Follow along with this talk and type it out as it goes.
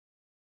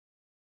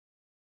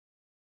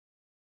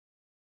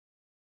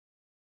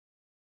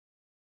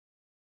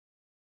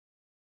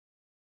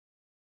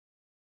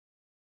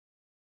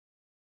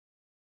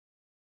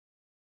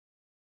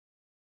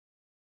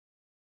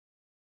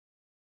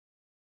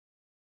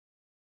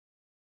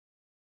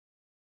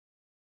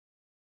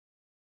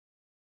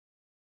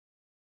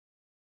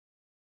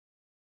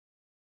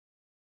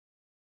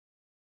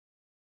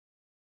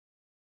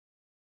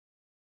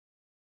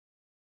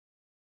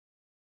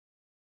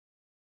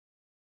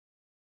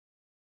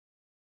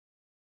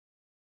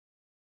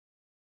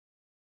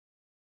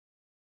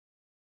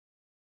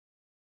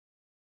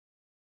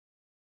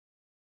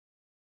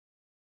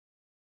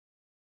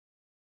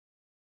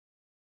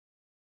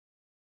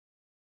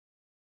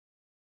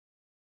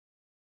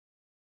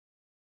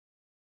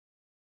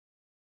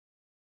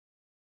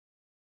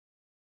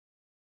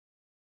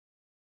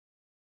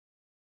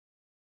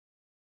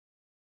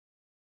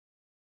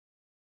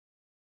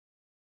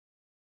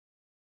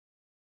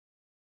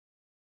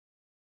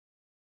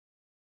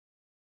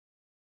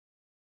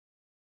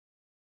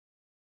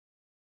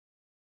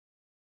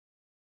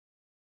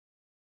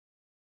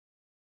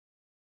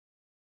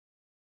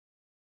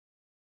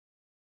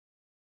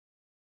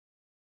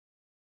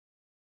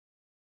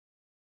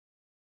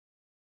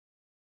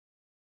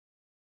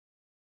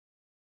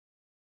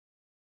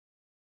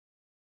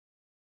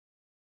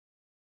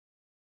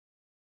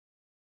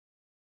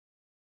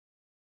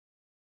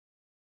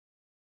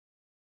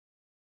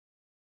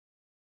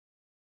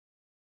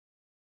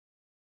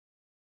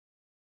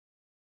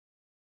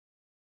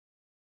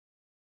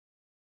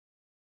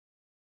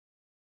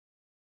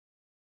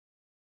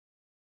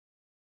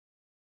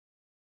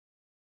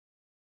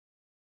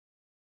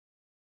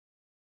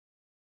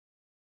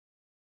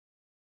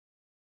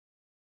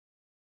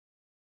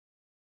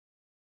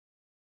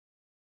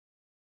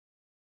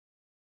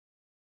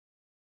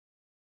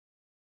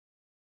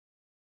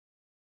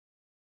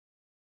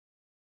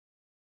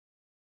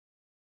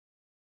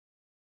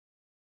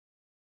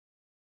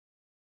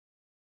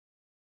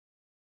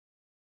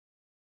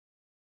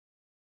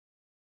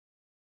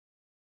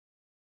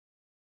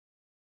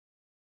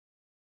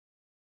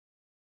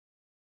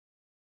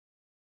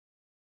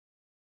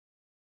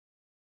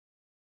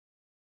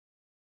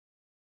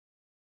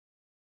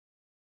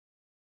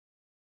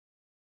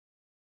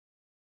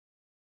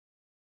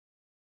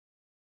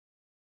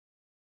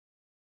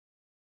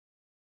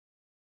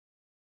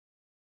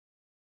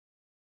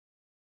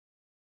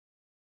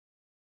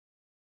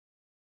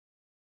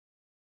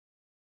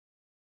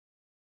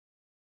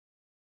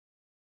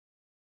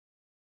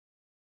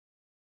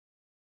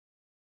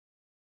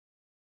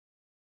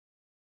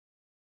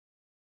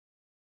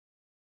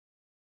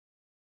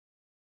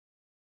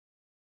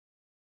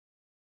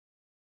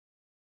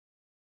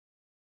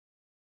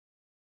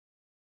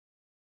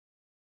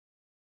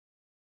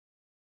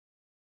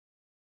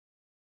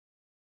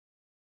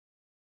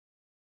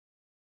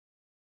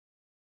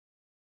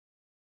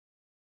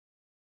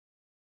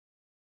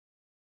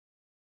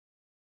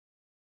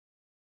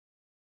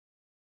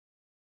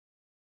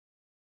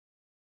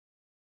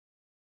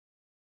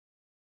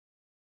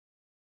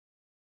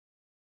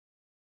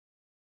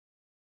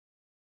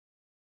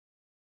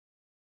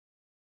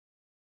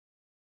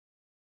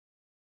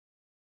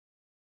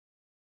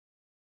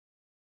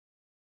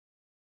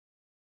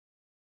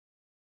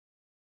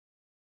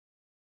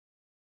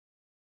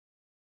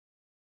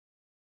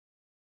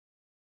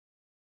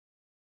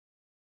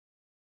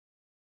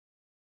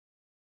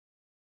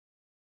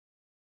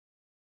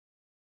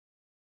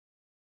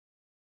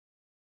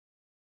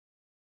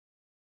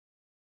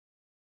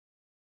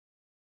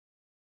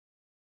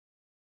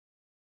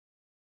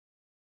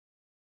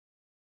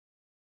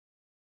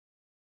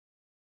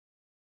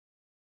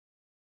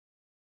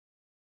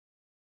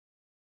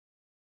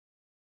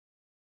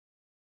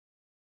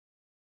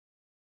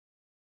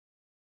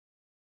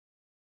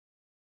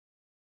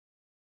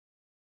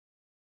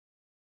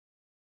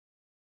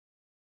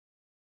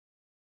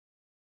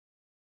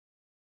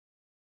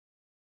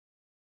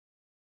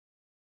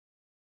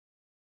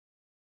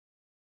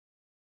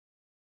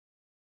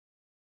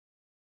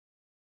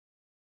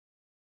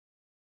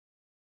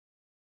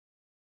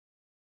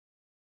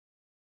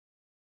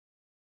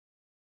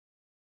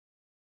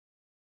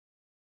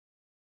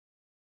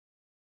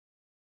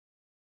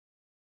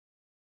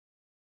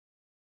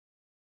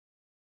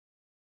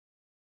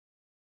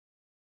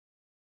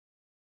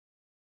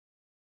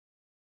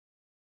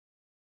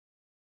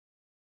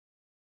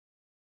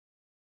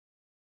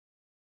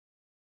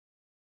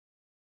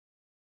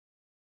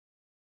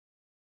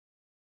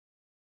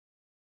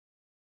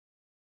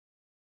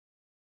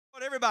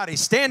Everybody,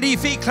 stand to your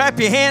feet, clap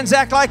your hands,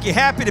 act like you're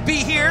happy to be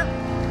here.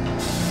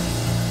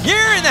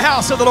 You're in the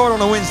house of the Lord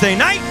on a Wednesday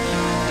night.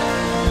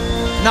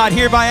 Not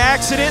here by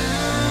accident.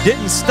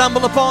 Didn't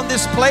stumble upon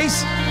this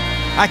place.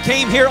 I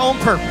came here on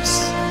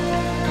purpose.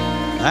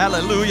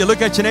 Hallelujah.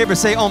 Look at your neighbor and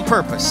say, on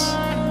purpose.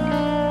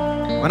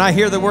 When I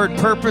hear the word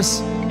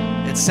purpose,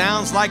 it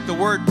sounds like the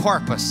word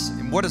porpoise.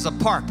 And what is a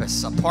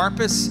porpoise? A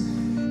porpoise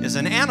is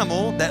an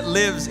animal that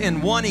lives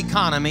in one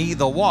economy,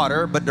 the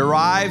water, but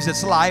derives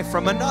its life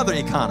from another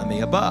economy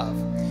above.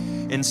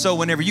 And so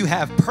whenever you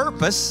have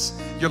purpose,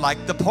 you're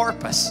like the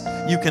porpoise.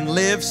 You can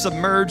live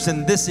submerged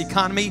in this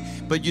economy,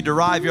 but you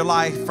derive your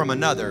life from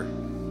another.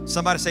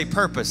 Somebody say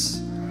purpose.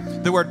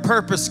 The word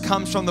purpose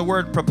comes from the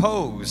word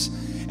propose.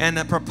 And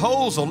a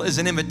proposal is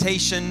an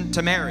invitation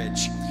to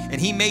marriage.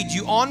 And He made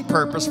you on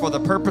purpose for the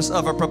purpose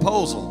of a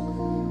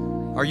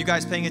proposal. Are you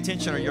guys paying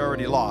attention or are you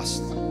already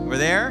lost? We're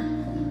there?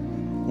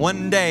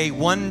 One day,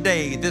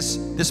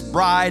 this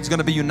bride's going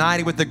to be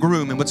united with the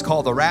groom in what's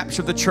called the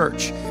rapture of the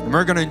church. And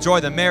we're going to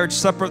enjoy the marriage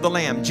supper of the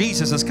Lamb.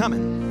 Jesus is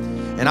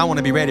coming. And I want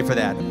to be ready for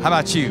that. How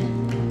about you?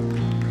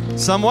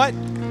 Somewhat?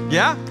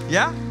 Yeah?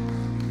 Yeah?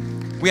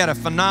 We had a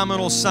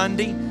phenomenal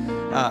Sunday.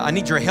 I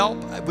need your help.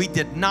 We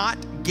did not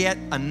get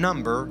a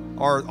number,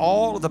 or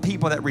all of the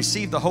people that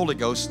received the Holy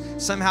Ghost,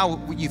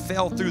 somehow you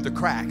fell through the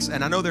cracks.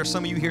 And I know there's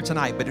some of you here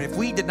tonight, but if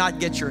we did not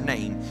get your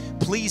name,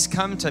 please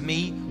come to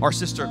me or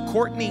Sister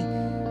Courtney.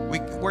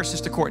 Where's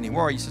Sister Courtney?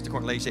 Where are you, Sister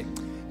Courtney? Lady,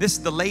 this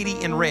is the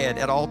lady in red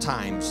at all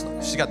times.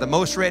 She's got the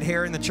most red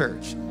hair in the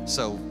church.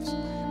 So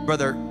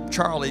Brother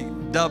Charlie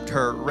dubbed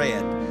her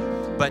red.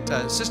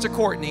 But Sister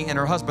Courtney and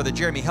her husband, Brother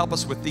Jeremy, help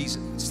us with these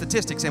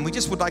statistics. And we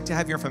just would like to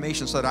have your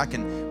information so that I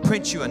can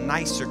print you a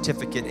nice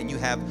certificate and you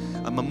have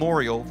a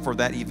memorial for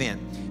that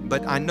event.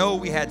 But I know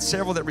we had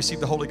several that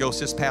received the Holy Ghost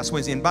this past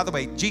Wednesday. And by the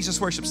way,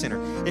 Jesus Worship Center,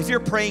 if you're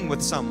praying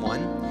with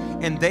someone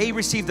and they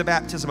receive the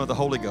baptism of the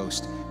Holy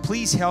Ghost,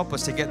 please help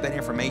us to get that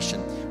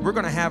information. We're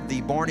going to have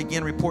the born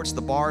again reports,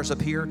 the bars up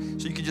here,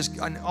 so you can just,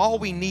 and all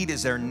we need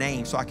is their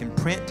name so I can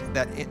print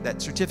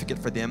that certificate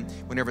for them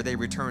whenever they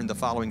return the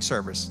following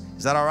service.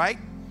 Is that all right?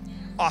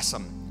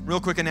 Awesome.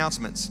 Real quick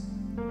announcements.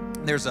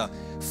 There's a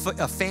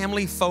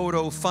family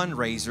photo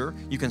fundraiser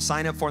you can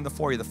sign up for in the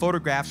foyer. The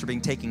photographs are being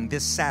taken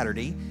this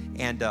Saturday,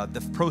 and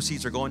the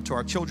proceeds are going to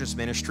our children's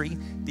ministry.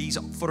 These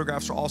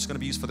photographs are also going to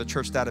be used for the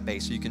church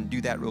database, so you can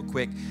do that real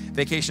quick.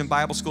 Vacation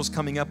Bible School is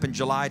coming up in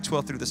July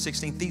 12th through the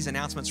 16th. These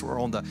announcements were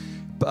on the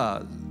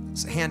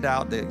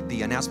handout,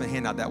 the announcement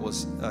handout that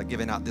was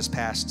given out this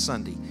past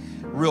Sunday.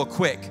 Real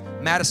quick,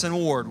 Madison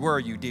Ward, where are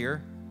you,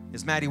 dear?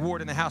 Is Maddie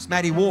Ward in the house?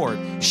 Maddie Ward,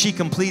 she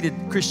completed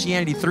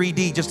Christianity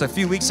 3D just a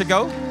few weeks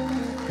ago.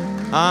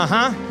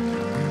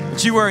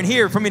 But you weren't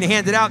here for me to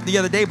hand it out the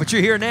other day, but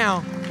you're here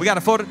now. We got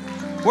a photo.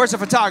 Where's the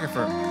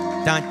photographer?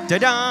 Dun, dun,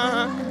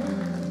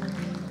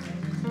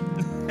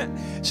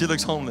 dun. She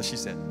looks homeless, she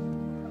said.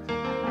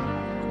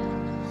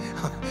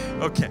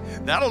 Okay,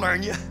 that'll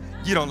learn you.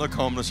 You don't look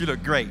homeless, you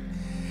look great.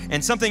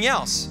 And something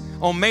else,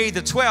 on May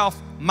the 12th,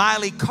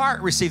 Miley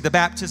Cart received the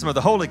baptism of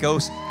the Holy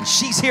Ghost, and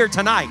she's here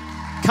tonight.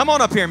 Come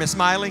on up here, Miss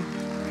Smiley.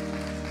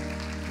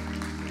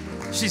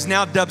 She's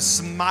now dubbed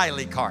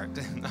Smiley Cart.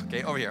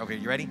 Okay, over here. Okay,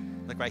 you ready?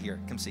 Look right here.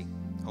 Come see.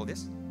 Hold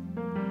this.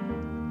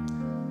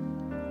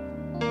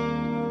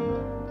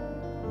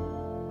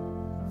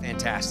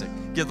 Fantastic.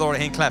 Give the Lord a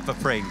hand clap of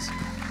praise.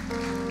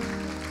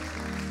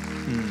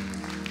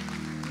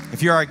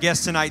 If you're our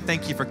guest tonight,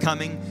 thank you for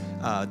coming.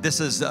 This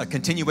is a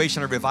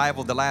continuation of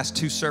revival. The last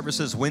two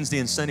services, Wednesday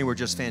and Sunday, were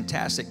just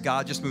fantastic.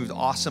 God just moved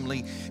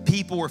awesomely.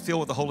 People were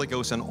filled with the Holy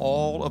Ghost in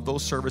all of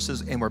those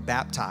services and were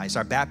baptized.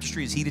 Our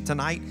baptistry is heated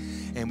tonight,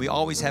 and we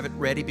always have it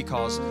ready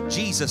because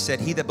Jesus said,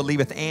 "He that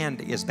believeth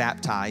and is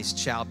baptized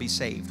shall be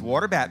saved."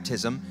 Water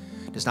baptism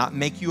does not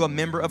make you a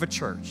member of a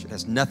church. It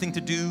has nothing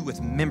to do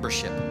with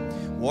membership.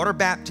 Water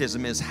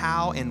baptism is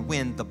how and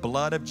when the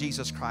blood of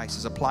Jesus Christ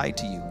is applied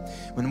to you.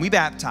 When we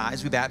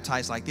baptize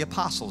like the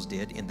apostles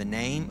did in the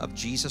name of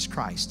Jesus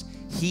Christ.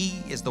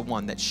 He is the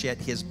one that shed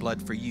His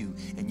blood for you,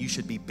 and you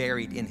should be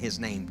buried in His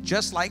name.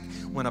 Just like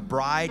when a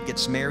bride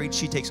gets married,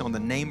 she takes on the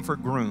name of her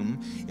groom.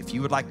 If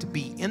you would like to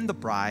be in the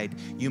bride,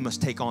 you must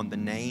take on the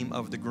name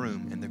of the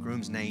groom, and the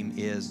groom's name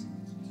is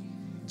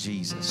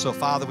Jesus. So,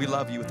 Father, we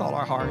love you with all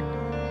our heart.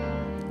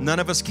 None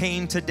of us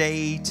came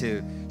today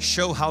to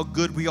show how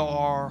good we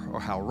are or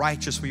how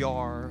righteous we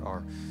are,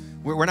 or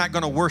we're not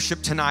going to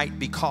worship tonight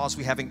because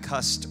we haven't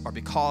cussed or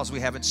because we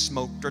haven't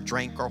smoked or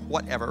drank or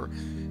whatever.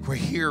 We're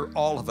here,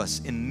 all of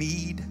us, in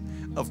need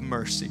of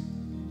mercy.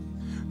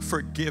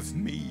 Forgive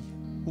me.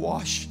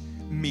 Wash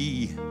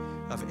me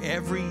of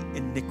every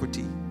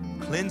iniquity.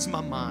 Cleanse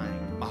my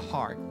mind, my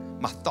heart,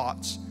 my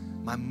thoughts,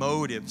 my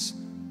motives,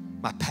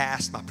 my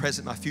past, my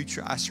present, my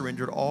future. I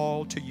surrender it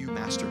all to you,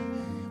 Master.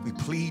 We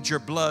plead your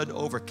blood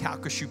over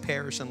Calcasieu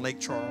Parish and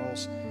Lake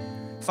Charles.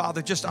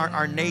 Father, just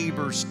our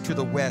neighbors to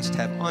the west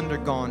have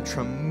undergone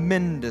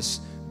tremendous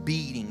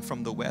beating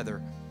from the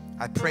weather.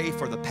 I pray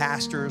for the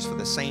pastors, for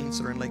the saints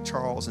that are in Lake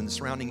Charles and the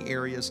surrounding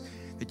areas,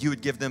 that you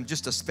would give them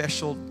just a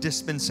special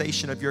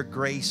dispensation of your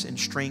grace and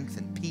strength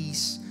and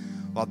peace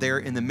while they're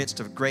in the midst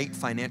of great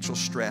financial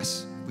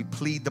stress. We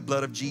plead the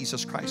blood of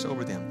Jesus Christ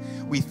over them.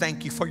 We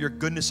thank you for your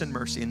goodness and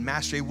mercy. And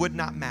Master, it would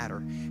not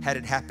matter had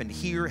it happened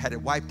here, had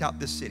it wiped out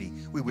this city.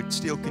 We would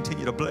still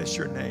continue to bless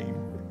your name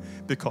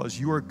because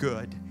you are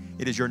good.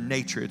 It is your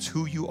nature. It's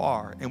who you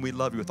are. And we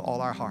love you with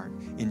all our heart.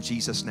 In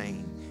Jesus'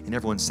 name. And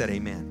everyone said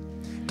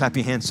amen. Clap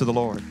your hands to the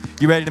Lord.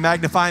 You ready to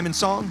magnify him in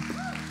song?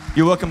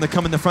 You're welcome to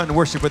come in the front and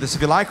worship with us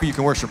if you like, or you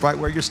can worship right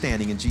where you're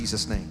standing in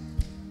Jesus' name.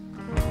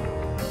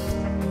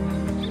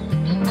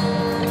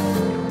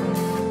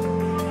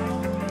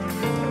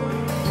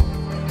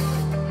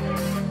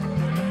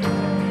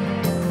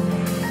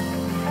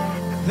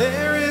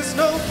 There is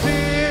no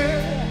fear,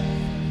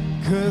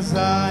 'cause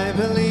I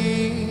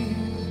believe.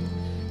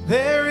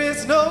 There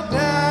is no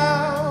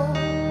doubt,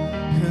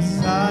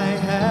 'cause I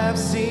have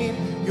seen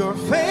your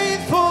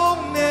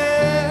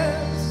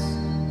faithfulness,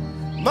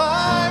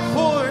 my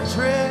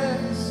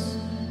fortress,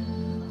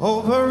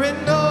 over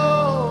and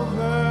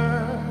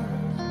over.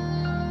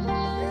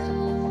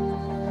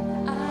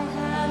 I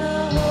have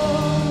a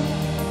hope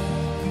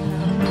in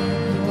your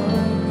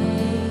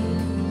name.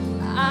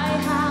 I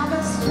have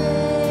a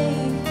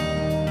strength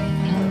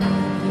in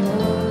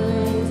your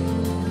grace.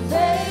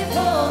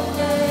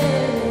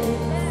 Faithfulness,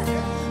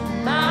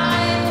 my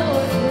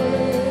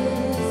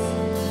fortress,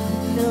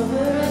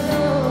 over and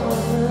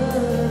over.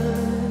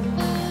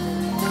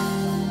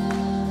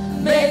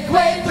 Make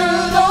way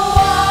through the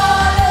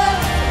water,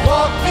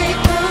 walk me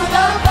through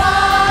the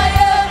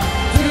fire.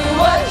 Do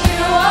what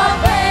you are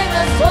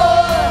famous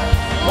for,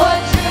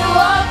 what you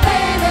are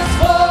famous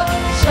for.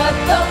 Shut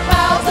the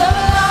mouths of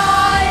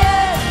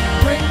lions,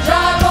 bring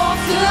dry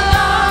bones to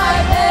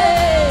life.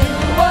 Hey, do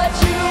what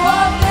you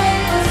are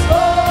famous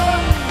for,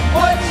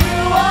 what you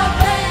are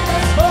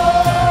famous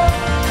for.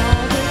 I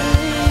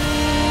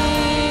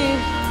believe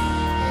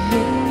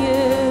in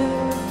you.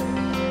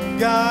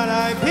 God,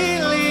 I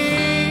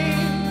believe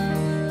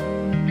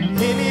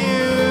in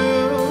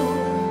you.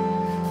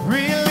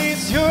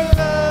 Release your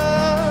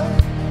love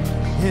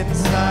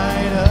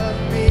inside of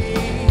me.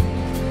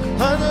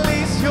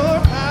 Unleash your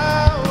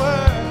power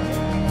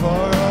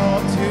for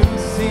all to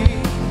see.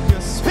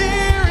 Your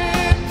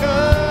spirit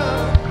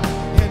come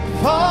and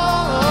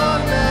fall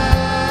on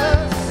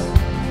us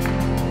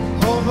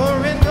over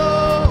and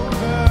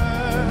over.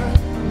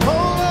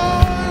 Oh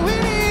Lord, we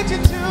need you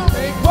to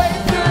make way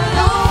Through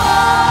the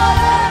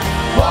water,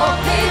 walk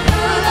me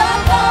through the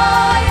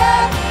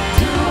fire.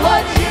 Do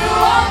what you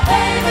are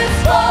famous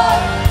for,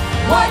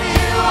 what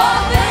you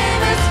are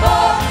famous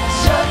for.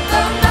 Shut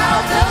the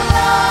mouths of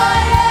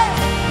lions,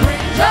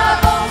 bring dry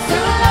bones to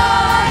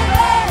life.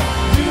 Hey,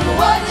 do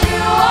what you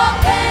are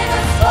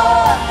famous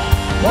for,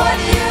 what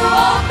you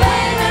are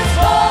famous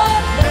for.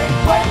 Make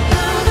way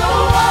through the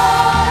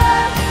water,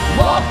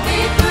 walk me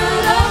through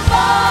the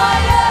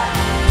fire.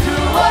 Do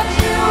what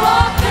you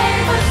are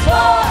famous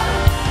for,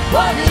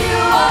 what you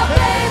are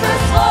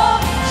famous for.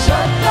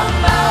 Shut the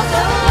mouths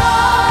of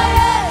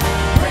lions,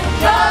 bring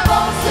dry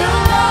bones to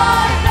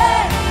life.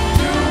 Hey,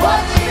 do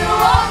what you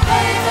are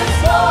famous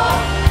for,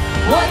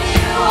 what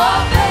you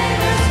are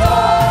famous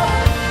for.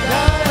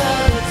 God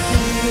of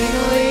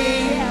exceedingly,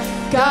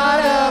 God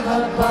of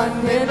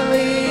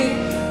abundantly,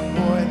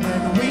 more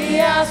than we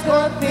ask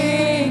one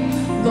thing,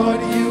 Lord,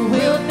 you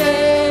will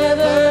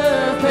never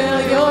fail.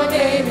 Your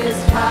name is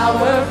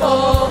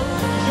powerful,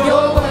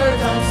 your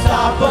word's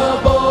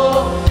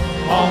unstoppable.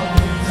 All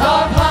things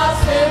are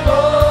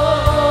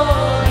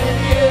possible in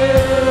you.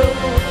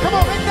 Come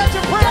on, make that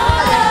your prayer.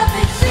 God of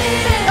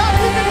exceeding, God,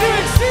 you can do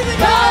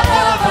exceedingly God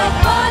of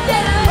above all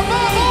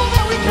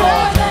that we can more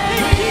ask or than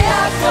think. we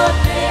ask or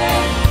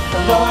think.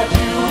 Lord,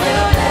 you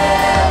will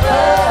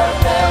never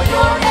fail.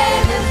 Your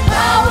name is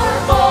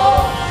powerful,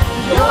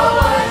 your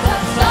word's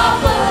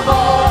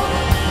unstoppable.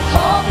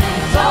 All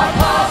things are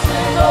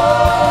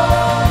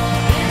possible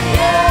in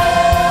you.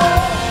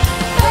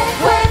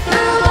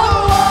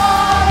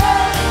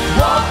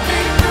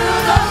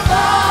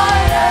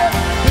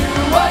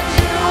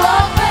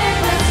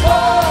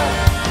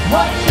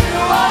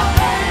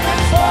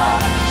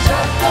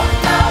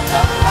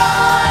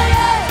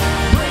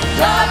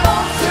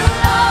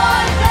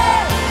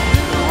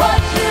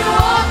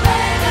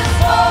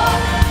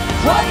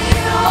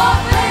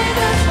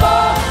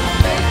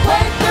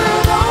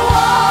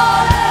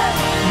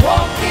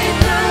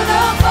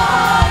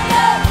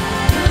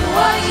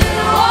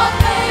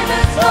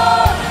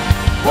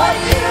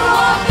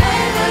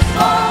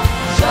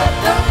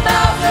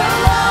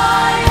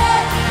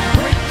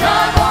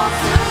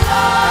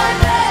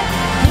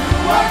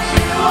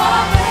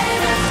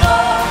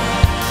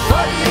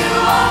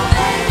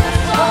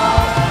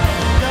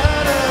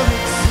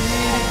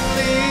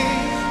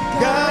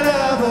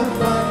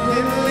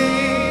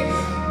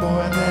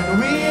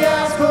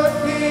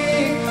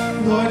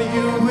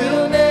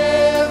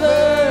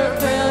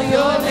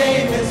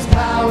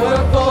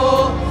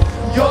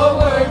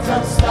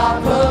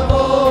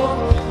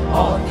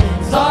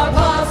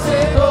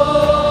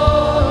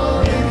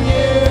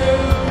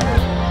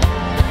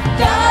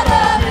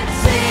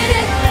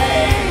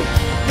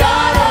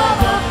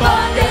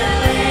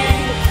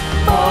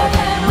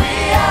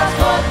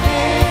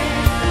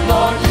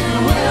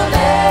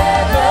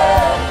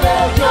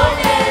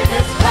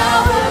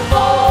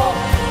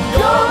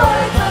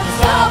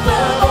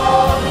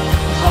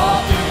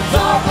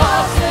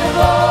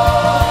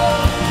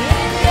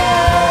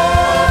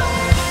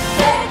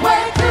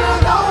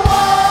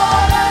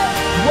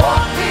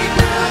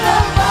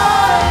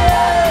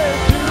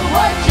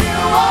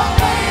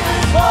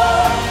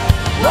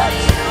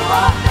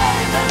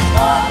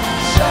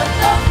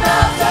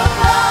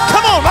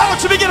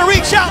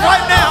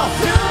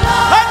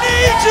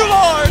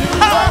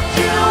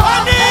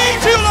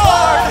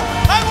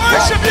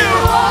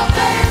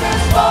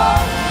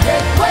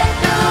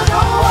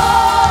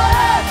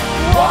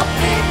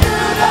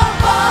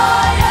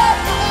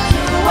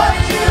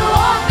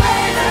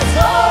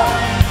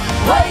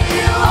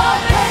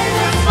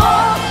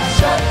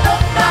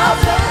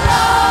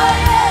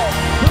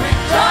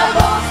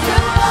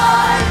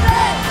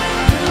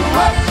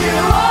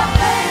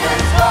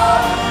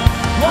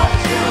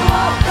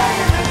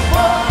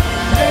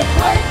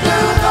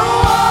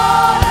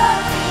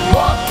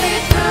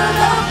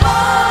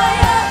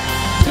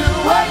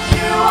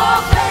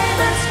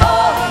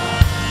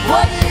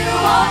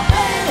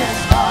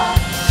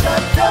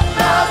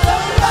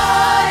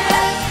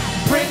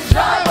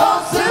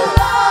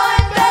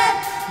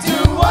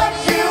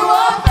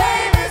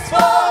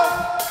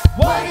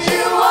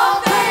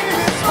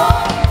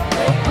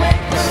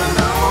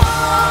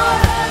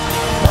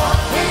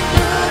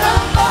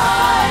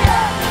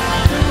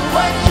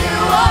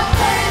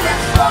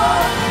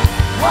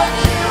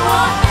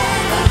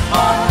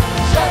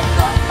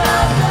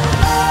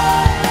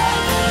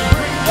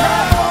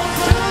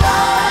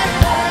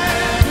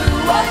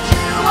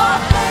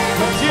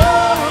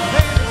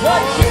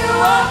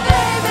 are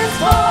famous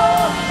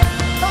for.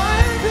 I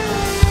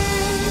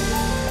believe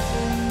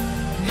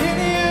in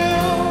you.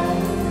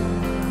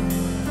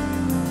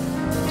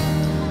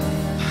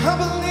 I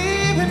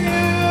believe in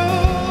you.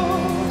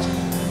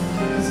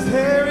 'Cause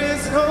there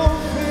is no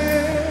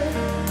fear.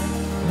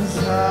 'Cause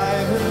I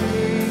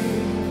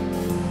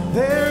believe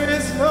there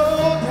is no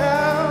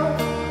doubt.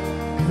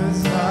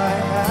 'Cause I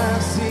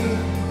have seen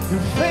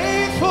your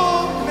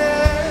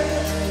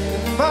faithfulness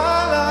in my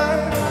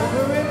life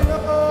over and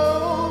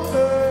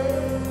over.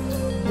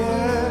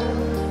 Yeah.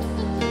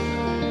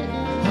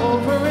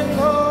 Over and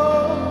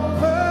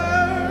over.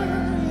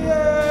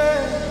 Yeah.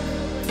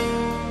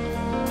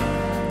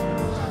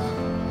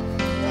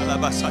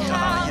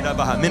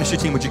 Ministry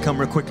team, would you come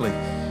real quickly?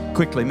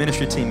 Quickly,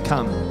 ministry team,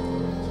 come.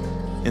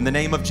 In the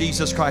name of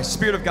Jesus Christ,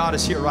 Spirit of God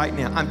is here right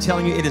now. I'm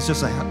telling you, it is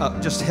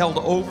just held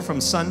over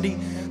from Sunday.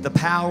 The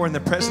power and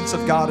the presence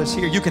of God is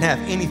here. You can have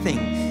anything.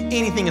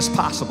 Anything is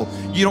possible.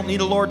 You don't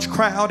need a large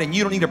crowd, and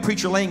you don't need a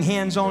preacher laying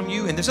hands on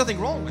you, and there's nothing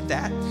wrong with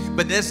that.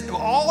 But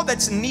all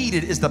that's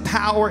needed is the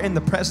power and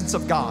the presence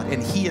of God,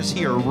 and He is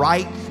here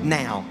right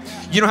now.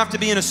 You don't have to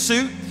be in a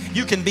suit.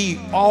 You can be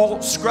all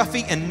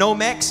scruffy and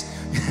Nomex.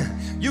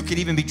 You could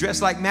even be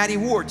dressed like Maddie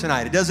Ward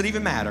tonight. It doesn't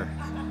even matter.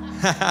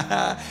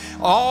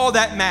 All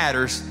that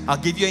matters, I'll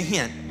give you a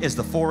hint, is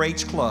the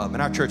 4-H club.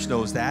 And our church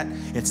knows that.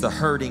 It's the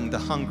hurting, the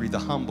hungry, the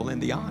humble,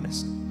 and the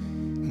honest.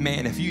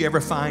 Man, if you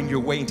ever find your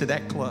way into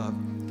that club,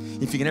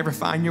 if you can ever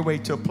find your way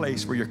to a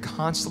place where you're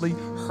constantly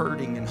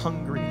hurting and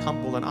hungry and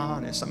humble and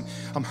honest.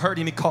 I'm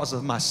hurting because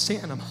of my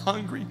sin. I'm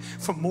hungry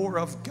for more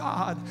of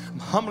God. I'm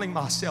humbling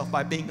myself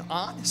by being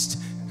honest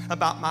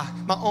about my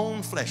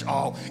own flesh.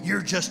 Oh,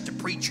 you're just a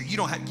preacher. You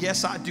don't have,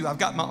 yes, I do. I've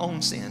got my own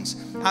sins.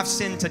 I've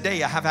sinned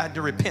today. I have had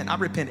to repent. I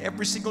repent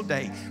every single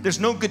day. There's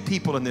no good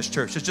people in this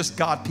church. There's just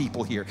God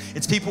people here.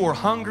 It's people who are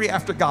hungry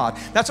after God.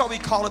 That's why we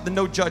call it the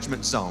no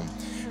judgment zone.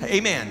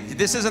 Amen.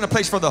 This isn't a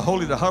place for the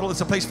holy to huddle.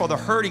 It's a place for the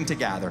hurting to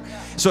gather.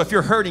 So if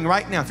you're hurting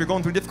right now, if you're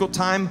going through a difficult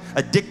time,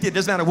 addicted,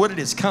 doesn't matter what it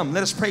is, come.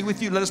 Let us pray with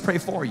you. Let us pray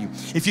for you.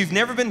 If you've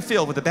never been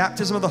filled with the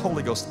baptism of the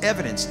Holy Ghost,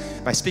 evidenced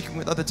by speaking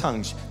with other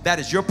tongues, that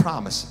is your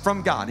promise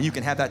from God, and you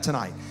can have that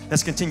tonight.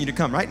 Let's continue to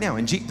come right now.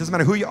 And doesn't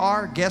matter who you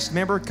are, guest,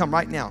 member, come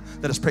right now.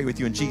 Let us pray with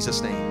you in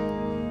Jesus' name.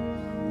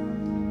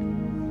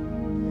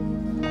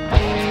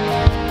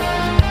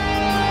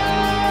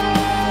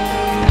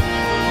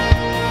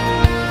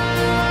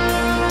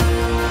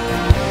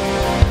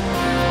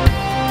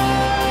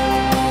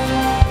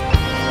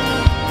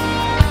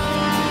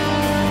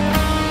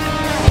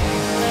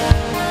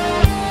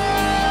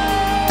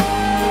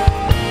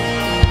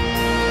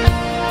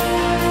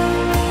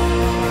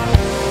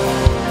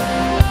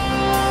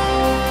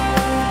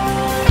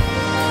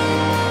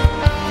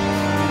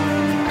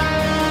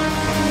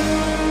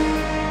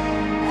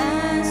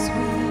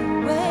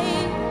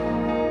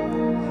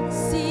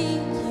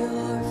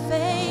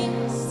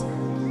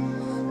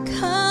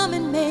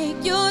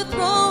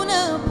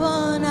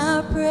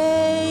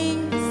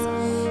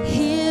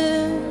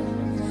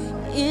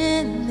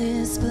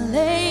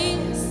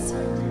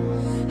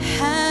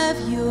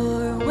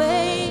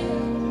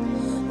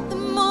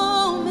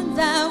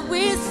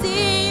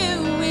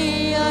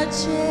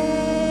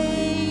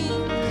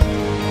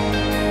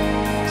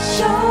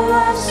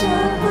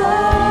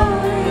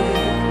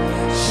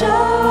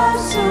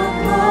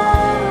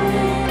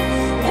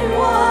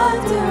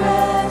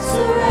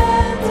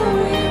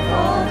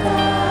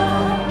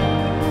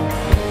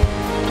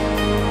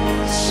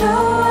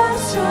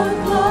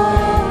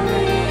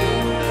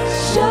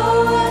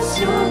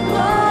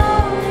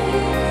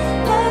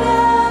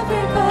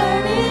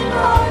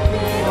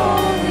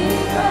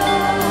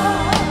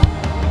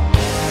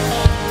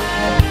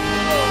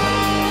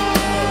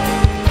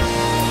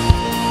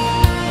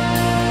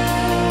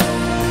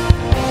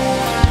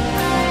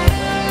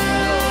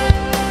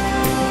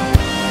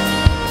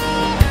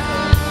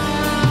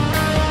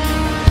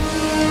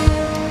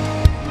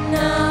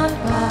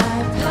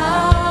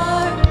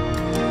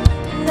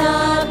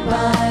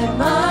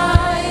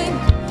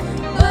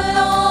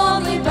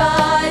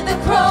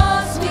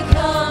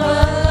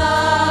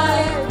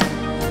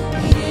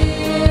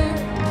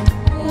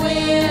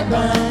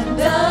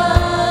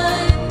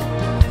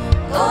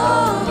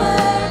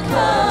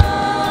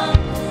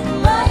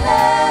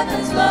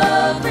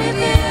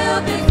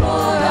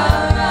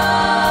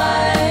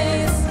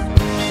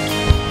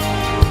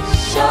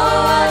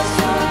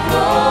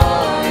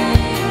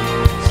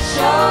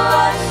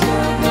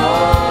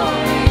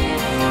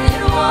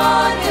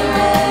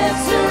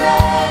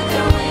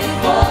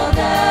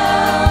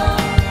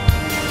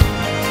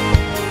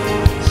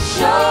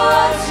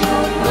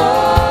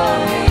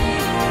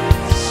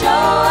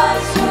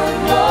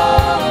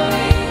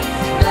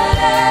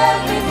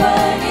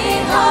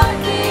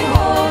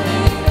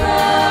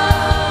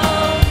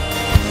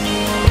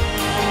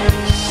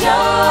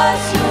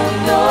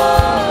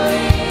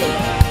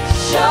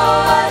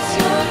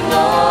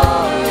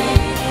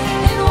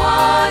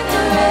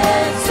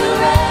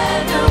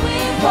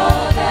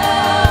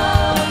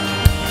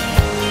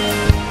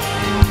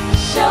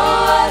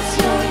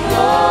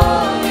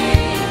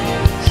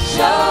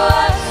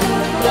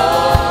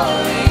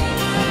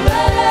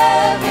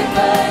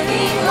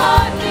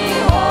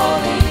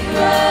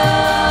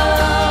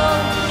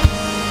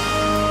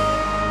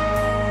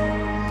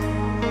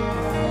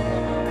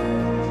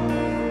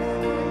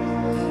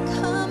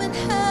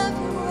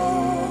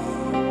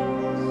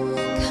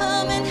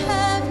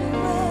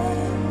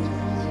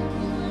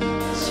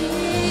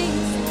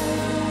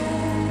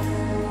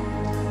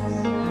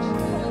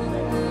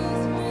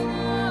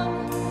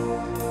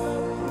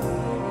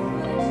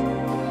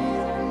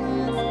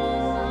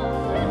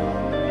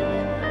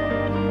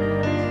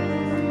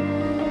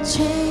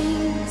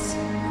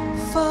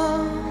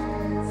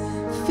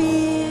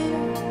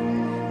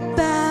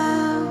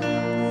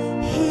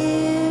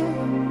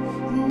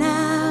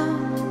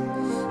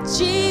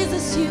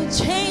 Jesus, you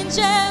change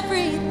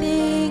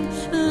everything.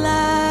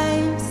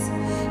 Lives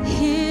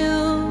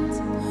healed,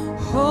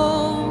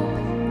 hope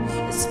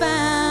is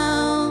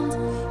found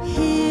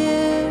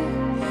here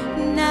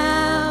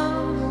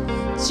now.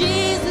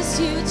 Jesus,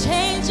 you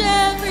change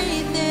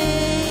everything.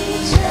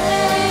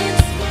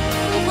 Chains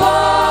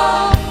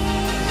fall,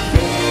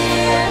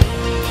 fear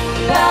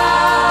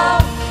bow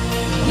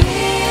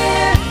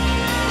here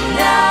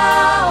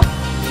now.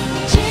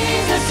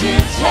 Jesus, you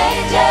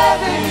change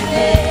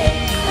everything.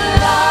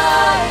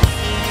 Life,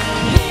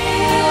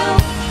 heal,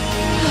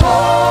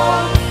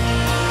 hope,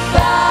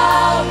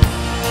 bow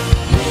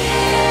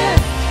here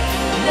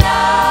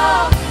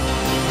now.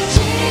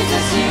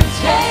 Jesus, you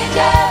change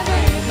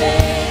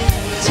everything.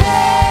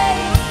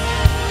 Chains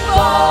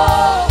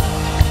fall,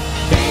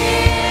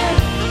 fear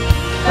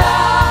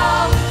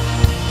bow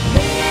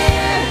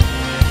here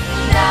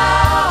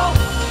now.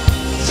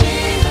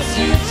 Jesus,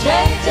 you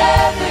change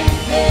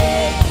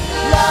everything.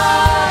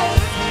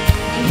 Life,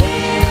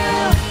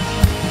 heal,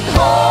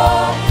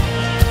 hope,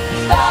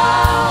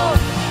 bow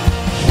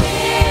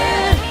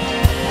here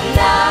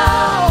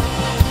now.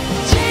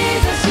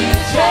 Jesus, you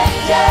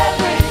change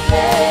everything.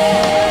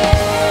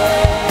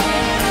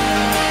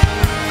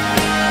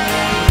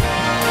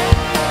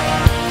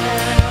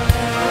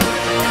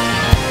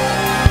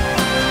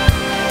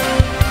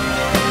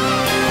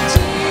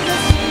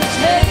 Jesus, you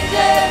change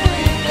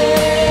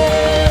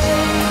everything.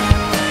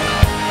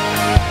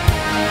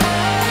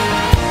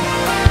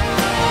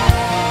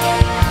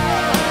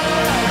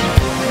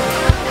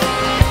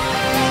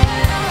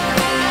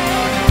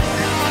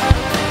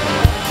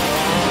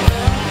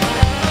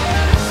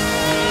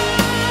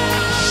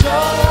 Show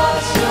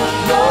us your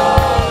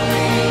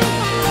glory.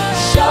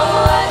 Show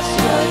us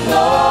your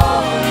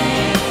glory.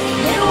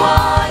 In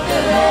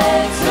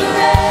wonderland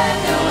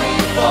surrender we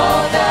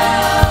fall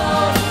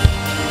down.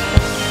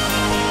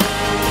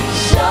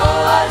 Show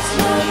us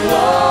your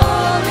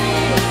glory.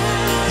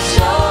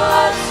 Show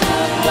us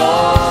your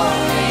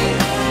glory.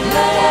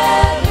 Let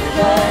every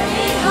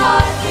burning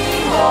heart be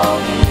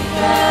holy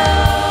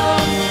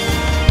ground.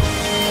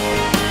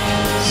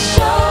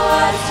 Show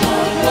us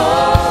your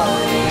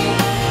glory.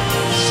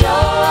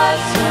 Show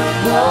us your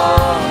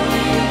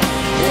glory.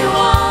 In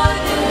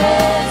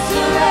wonderland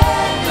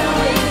surrender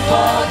we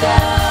fall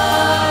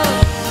down.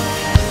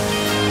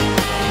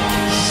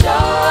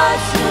 Show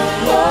us your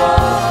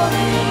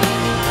glory.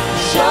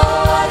 Show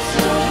us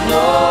your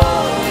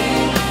glory.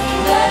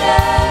 Let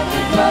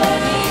every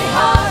burning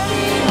heart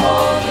be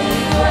holy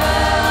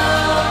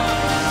ground.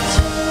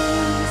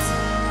 Chains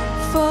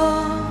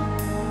fall,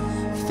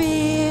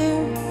 fear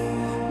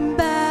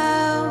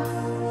bow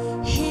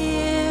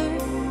here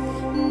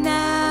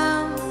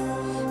now.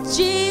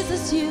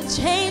 Jesus, you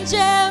change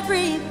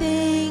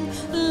everything.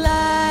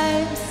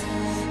 Lives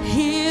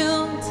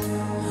healed,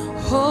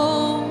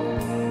 hope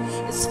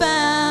is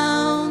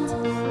found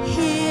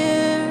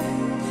here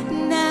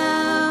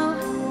now.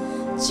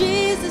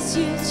 Jesus,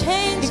 you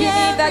change If you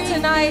need that everything.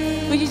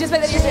 tonight, would you just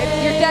make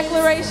that your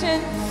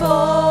declaration?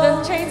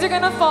 The chains are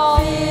gonna fall.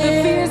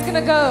 The fear is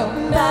gonna go.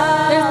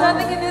 There's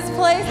nothing in this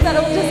place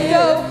that'll just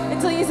go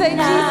until you say,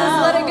 Jesus,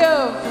 let it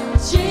go.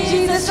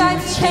 Jesus, I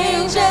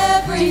change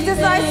everything. Jesus,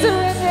 I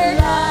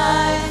surrender.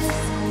 Lives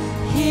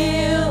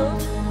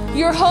healed.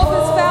 Your hope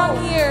is found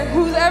here.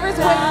 Whoever's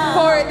waiting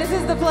for it, this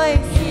is the place.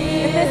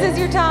 And this is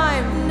your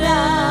time.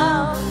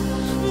 Now,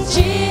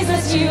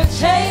 Jesus, you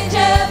change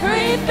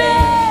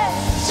everything.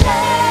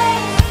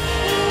 Chains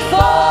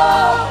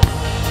fall,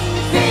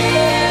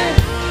 fear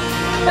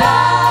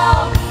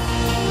bow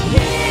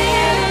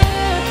here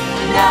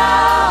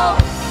now.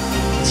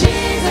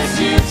 Jesus,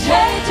 you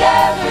change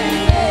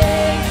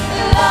everything.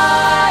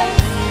 Life,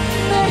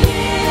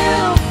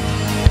 heal,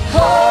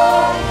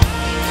 hope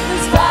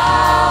is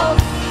found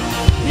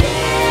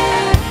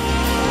here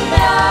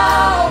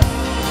now.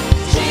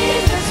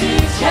 Jesus, you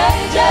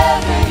change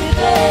everything.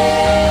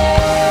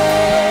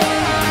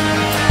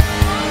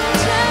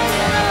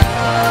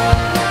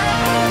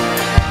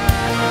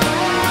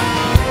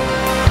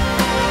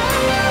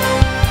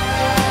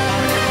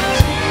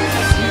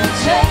 Jesus, you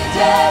change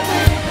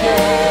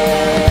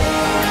everything.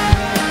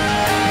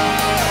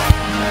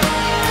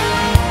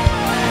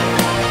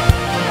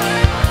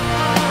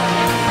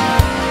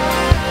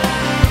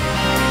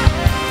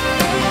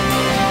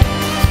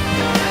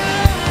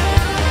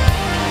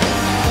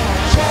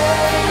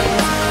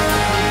 Chains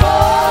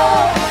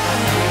fall,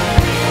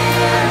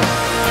 fear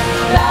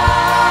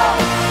bow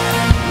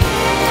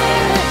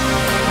here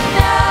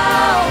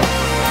now.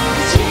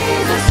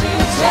 Jesus, you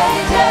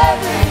change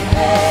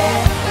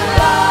everything.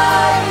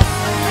 Lives,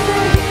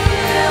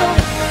 heal,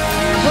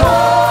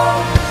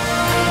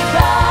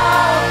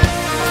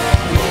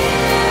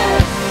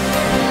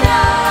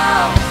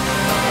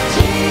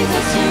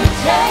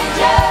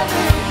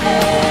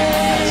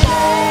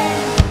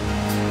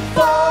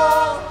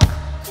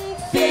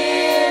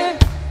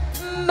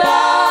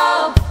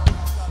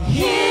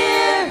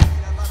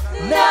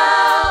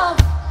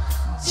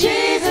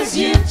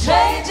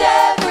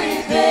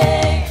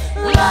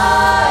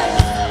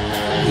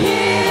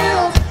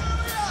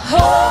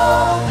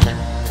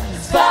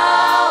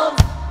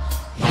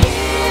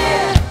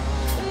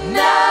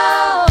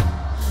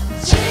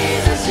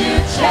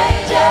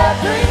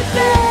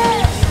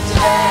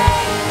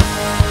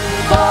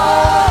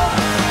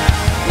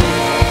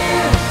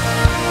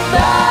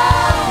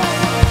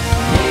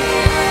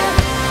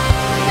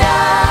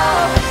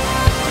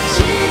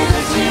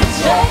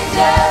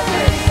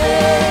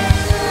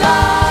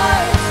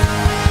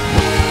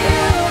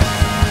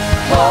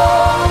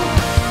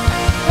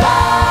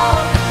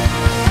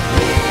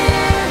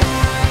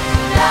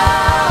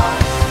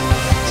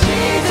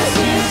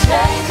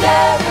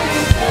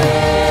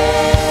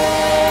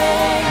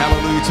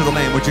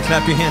 Would you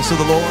clap your hands to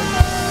the Lord?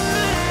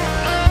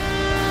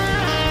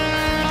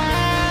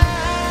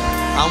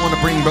 I want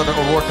to bring Brother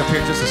O'Rourke up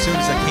here just as soon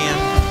as I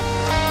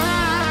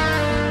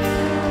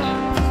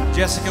can.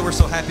 Jessica, we're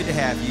so happy to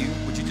have you.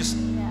 Would you just,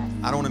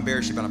 I don't want to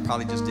embarrass you, but I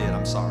probably just did.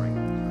 I'm sorry.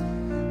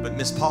 But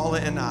Miss Paula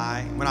and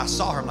I, when I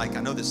saw her, I'm like,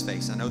 I know this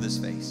face. I know this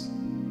face.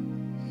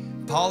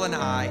 Paula and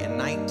I in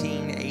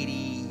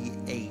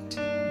 1988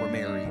 were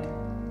married.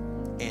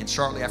 And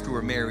shortly after we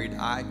were married,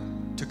 I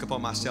took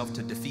upon myself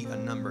to defeat a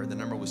number. The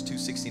number was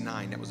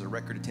 269. That was the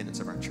record attendance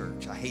of our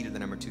church. I hated the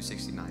number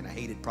 269. I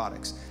hated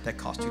products that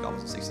cost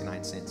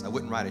 $2.69. I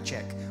wouldn't write a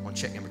check on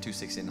check number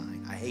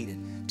 269. I hated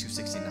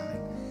 269.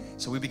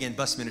 So we began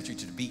bus ministry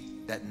to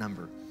beat that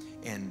number.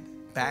 And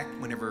back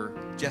whenever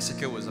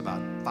Jessica was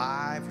about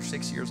 5 or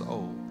 6 years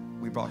old,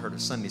 we brought her to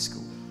Sunday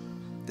school.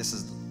 This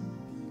is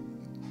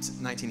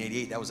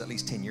 1988. That was at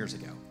least 10 years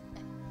ago.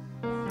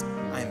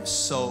 I am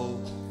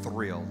so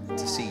thrilled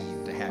to see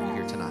you, to have you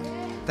here tonight.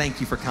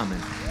 Thank you for coming.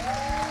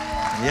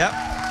 Yep.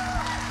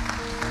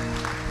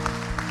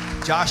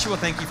 Joshua,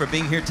 thank you for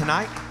being here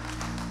tonight.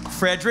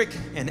 Frederick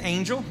and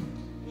Angel,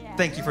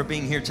 thank you for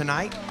being here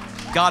tonight.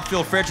 God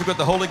filled Frederick with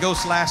the Holy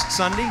Ghost last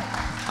Sunday.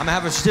 I'm going to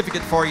have a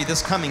certificate for you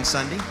this coming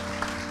Sunday.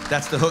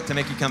 That's the hook to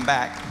make you come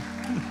back.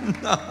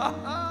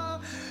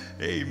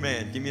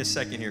 Amen. Give me a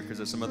second here because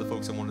there's some other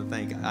folks I want to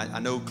thank. I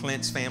know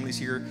Clint's family's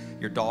here,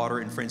 your daughter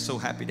and friends. So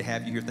happy to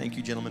have you here. Thank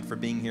you, gentlemen, for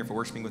being here, for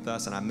worshiping with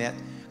us. And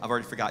I've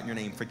already forgotten your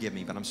name. Forgive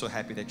me, but I'm so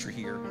happy that you're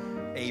here.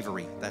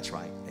 Avery, that's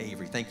right,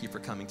 Avery. Thank you for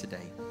coming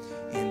today.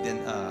 And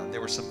then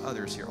there were some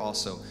others here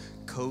also.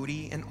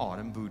 Cody and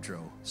Autumn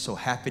Boudreaux. So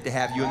happy to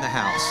have you in the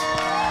house.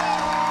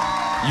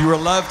 You are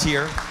loved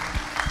here.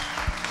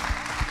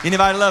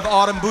 Anybody love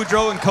Autumn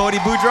Boudreaux and Cody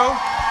Boudreaux?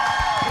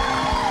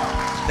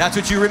 That's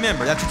what you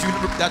remember. That's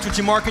what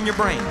you mark in your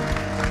brain.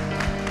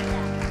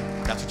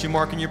 That's what you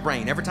mark in your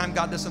brain. Every time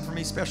God does something for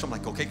me special, I'm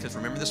like, okay, because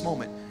remember this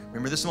moment.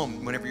 Remember this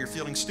moment whenever you're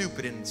feeling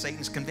stupid and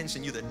Satan's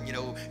convincing you that, you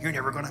know, you're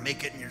never going to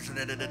make it. And you're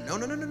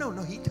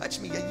no, he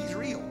touched me. He's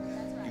real.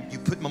 You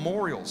put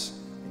memorials,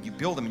 and you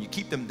build them, and you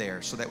keep them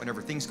there so that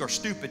whenever things go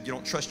stupid, you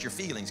don't trust your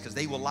feelings because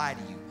they will lie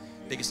to you.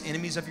 Biggest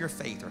enemies of your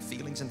faith are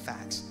feelings and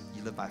facts.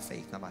 You live by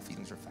faith, not by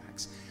feelings or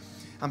facts.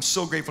 I'm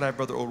so grateful to have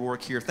Brother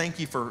O'Rourke here. Thank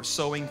you for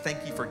sowing.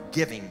 Thank you for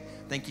giving.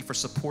 Thank you for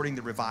supporting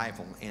the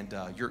revival. And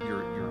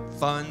your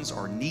funds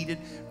are needed.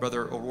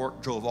 Brother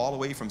O'Rourke drove all the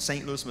way from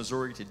St. Louis,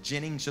 Missouri to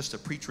Jennings just to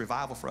preach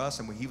revival for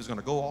us. And he was going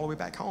to go all the way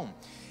back home.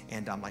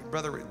 And I'm like,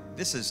 brother,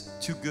 this is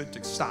too good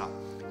to stop.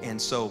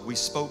 And so we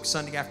spoke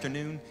Sunday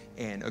afternoon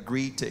and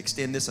agreed to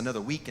extend this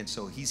another week. And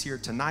so he's here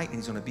tonight, and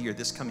he's going to be here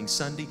this coming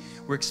Sunday.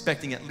 We're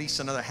expecting at least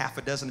another half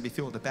a dozen to be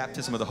filled with the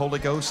baptism of the Holy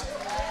Ghost.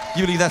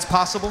 You believe that's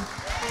possible?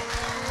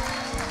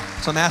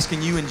 So I'm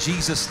asking you in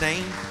Jesus'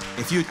 name,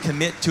 if you would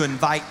commit to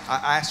invite,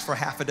 I asked for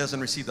half a dozen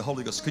to receive the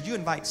Holy Ghost. Could you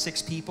invite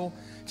 6 people?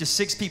 Just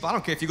 6 people. I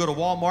don't care if you go to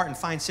Walmart and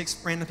find 6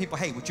 random people.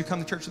 Hey, would you come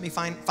to church with me?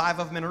 Find 5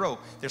 of them in a row.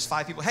 There's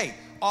 5 people. Hey,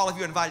 all of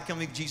you invited to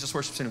come to Jesus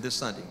Worship Center this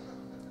Sunday.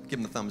 Give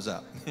them the thumbs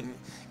up.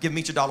 Give them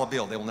each a $1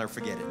 bill. They will never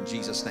forget it in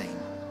Jesus' name.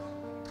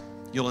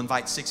 You'll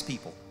invite 6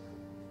 people.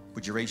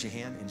 Would you raise your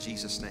hand in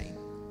Jesus' name?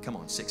 Come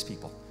on, 6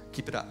 people.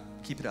 Keep it up.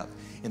 Keep it up.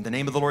 In the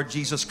name of the Lord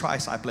Jesus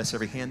Christ, I bless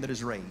every hand that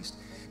is raised.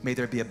 May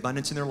there be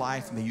abundance in their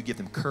life. May you give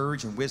them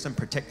courage and wisdom,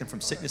 protect them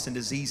from sickness and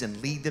disease, and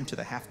lead them to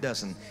the half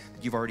dozen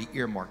that you've already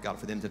earmarked, God,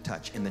 for them to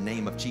touch. In the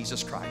name of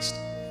Jesus Christ,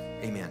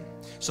 amen.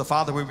 So,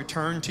 Father, we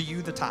return to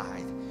you the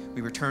tithe.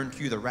 We return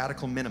to you the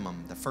radical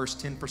minimum, the first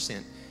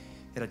 10%.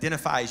 It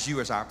identifies you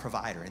as our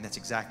provider, and that's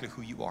exactly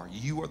who you are.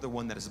 You are the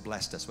one that has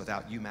blessed us.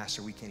 Without you,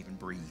 Master, we can't even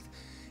breathe.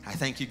 I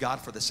thank you, God,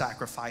 for the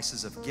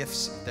sacrifices of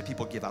gifts that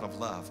people give out of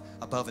love,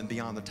 above and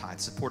beyond the tithe,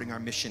 supporting our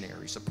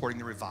missionaries, supporting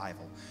the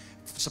revival,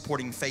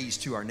 supporting phase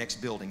 2, our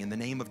next building. In the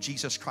name of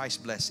Jesus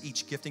Christ, bless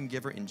each gifting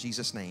giver in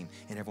Jesus' name.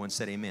 And everyone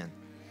said amen.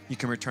 You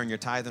can return your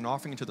tithe and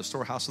offering into the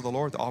storehouse of the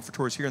Lord. The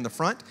offertory is here in the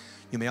front.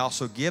 You may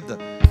also give. The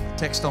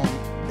text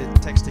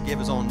to give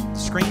is on the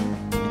screen.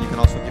 And you can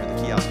also give at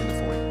the kiosk in the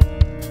foyer.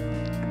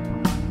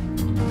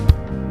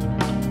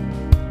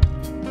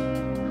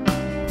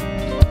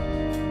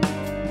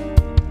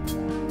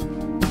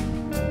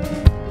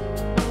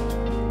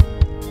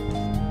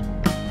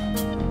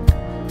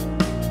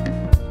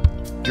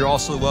 You're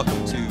also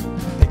welcome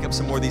to pick up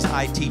some more of these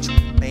I Teach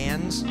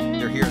bands.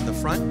 They're here in the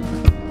front.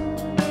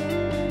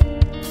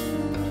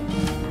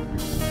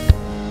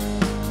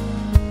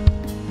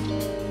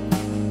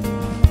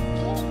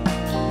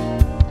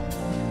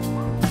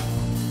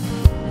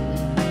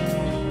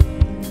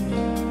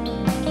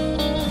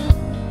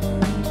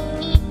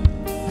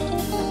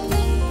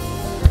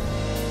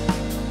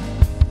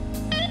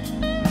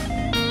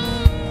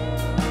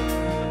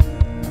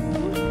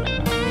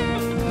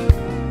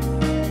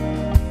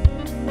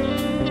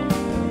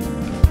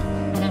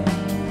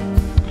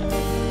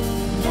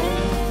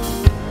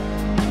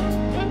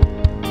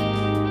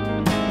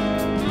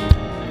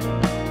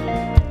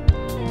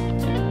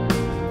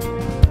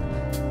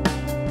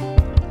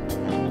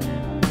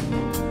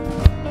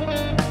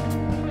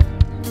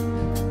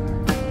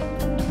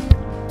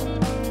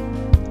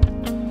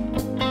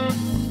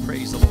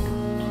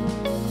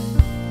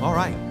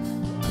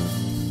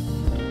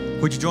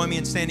 Would you join me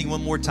in standing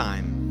one more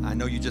time? I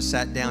know you just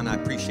sat down. I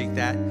appreciate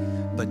that.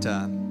 But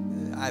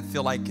I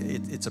feel like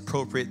it's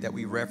appropriate that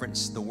we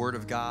reverence the Word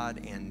of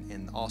God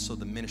and also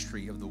the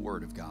ministry of the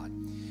Word of God.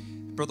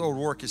 Brother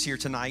O'Rourke is here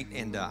tonight,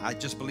 and I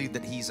just believe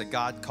that he's a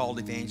God-called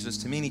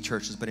evangelist to many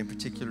churches, but in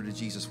particular to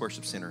Jesus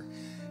Worship Center.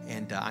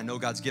 And I know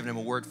God's given him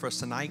a word for us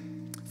tonight.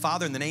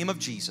 Father, in the name of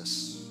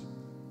Jesus,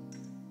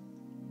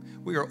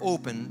 we are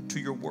open to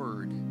your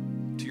word,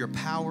 to your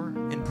power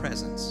and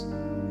presence.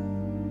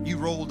 You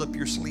rolled up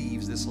your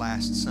sleeves this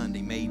last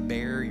Sunday, made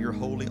bare your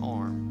holy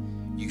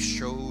arm. You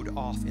showed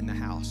off in the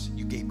house.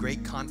 You gave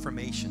great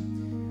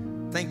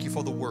confirmation. Thank you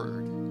for the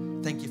word.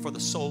 Thank you for the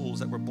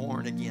souls that were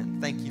born again.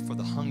 Thank you for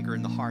the hunger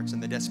in the hearts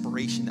and the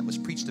desperation that was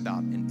preached about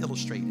and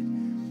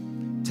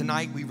illustrated.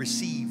 Tonight we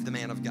receive the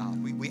man of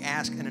God. We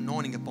ask an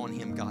anointing upon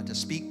him, God, to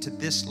speak to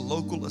this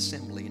local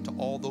assembly and to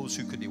all those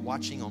who could be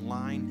watching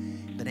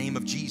online. In the name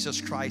of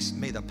Jesus Christ,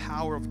 may the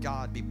power of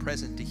God be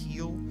present to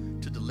heal,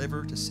 to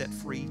deliver, to set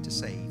free, to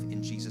save,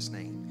 in Jesus'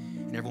 name.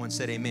 And everyone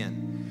said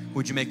amen.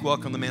 Would you make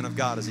welcome the man of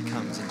God as he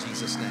comes in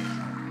Jesus' name?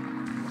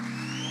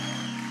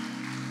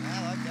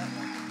 I like that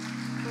one.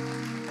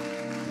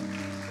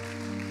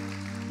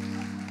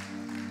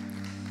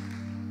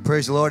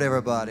 Praise the Lord,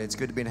 everybody. It's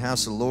good to be in the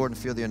house of the Lord and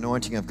feel the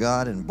anointing of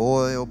God. And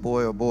boy, oh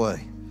boy, oh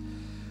boy.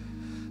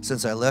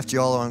 Since I left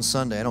you all on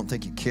Sunday, I don't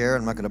think you care.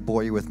 I'm not going to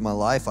bore you with my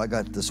life. I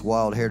got this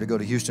wild hair to go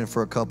to Houston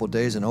for a couple of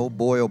days, and oh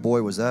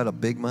boy, was that a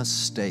big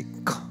mistake.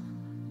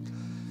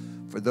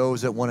 For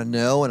those that want to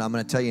know, and I'm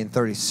going to tell you in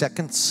 30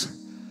 seconds,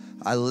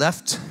 I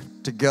left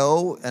to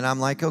go, and I'm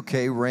like,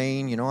 okay,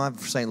 rain. You know, I'm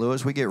from St.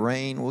 Louis. We get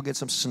rain. We'll get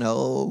some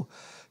snow.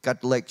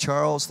 Got to Lake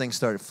Charles. Things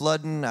started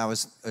flooding. I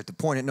was at the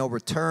point of no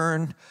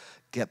return.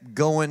 Kept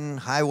going,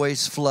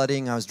 highways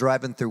flooding. I was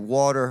driving through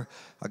water.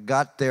 I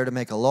got there, to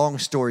make a long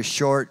story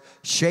short,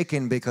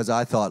 shaking because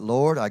I thought,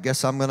 Lord, I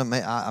guess I'm going to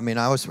make,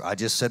 I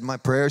just said my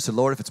prayers, said,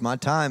 Lord, if it's my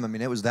time. I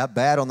mean, it was that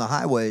bad on the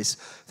highways.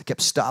 They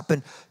kept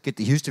stopping, get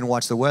to Houston,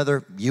 watch the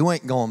weather. You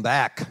ain't going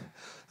back.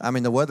 I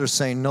mean, the weather's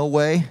saying no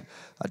way.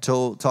 I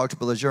talked to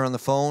Belager on the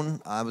phone.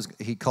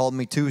 He called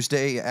me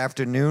Tuesday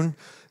afternoon.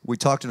 We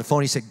talked on the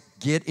phone. He said,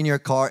 get in your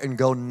car and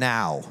go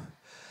now.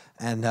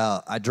 And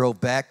I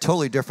drove back,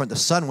 totally different. The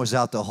sun was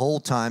out the whole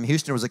time.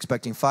 Houston was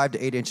expecting 5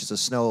 to 8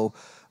 inches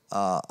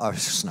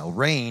of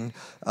rain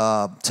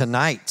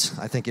tonight,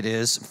 I think it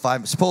is.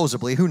 5,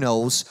 supposedly, who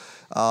knows?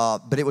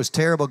 But it was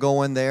terrible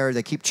going there.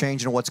 They keep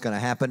changing what's going to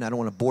happen. I don't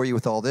want to bore you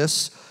with all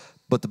this.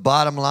 But the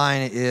bottom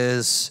line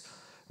is,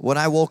 when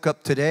I woke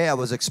up today, I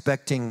was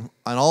expecting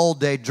an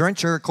all-day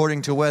drencher,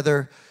 according to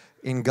weather,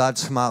 and God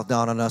smiled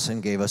down on us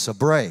and gave us a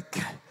break.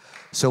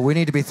 So we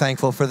need to be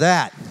thankful for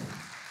that.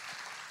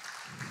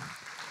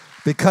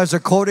 Because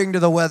according to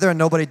the weather, and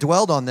nobody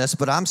dwelled on this,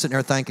 but I'm sitting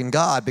here thanking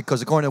God,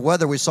 because according to the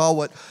weather, we saw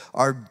what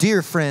our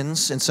dear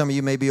friends, and some of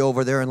you may be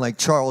over there in Lake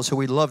Charles, who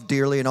we love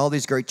dearly, and all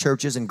these great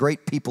churches and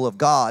great people of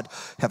God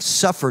have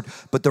suffered,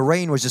 but the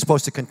rain was just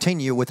supposed to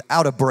continue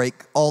without a break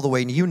all the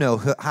way, and you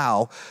know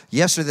how.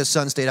 Yesterday, the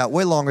sun stayed out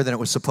way longer than it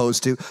was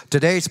supposed to.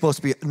 Today, it's supposed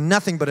to be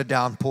nothing but a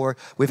downpour.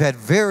 We've had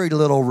very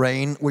little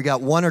rain. We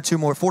got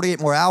 48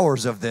 more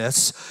hours of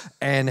this,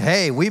 and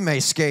hey, we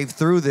may scathe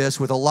through this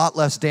with a lot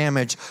less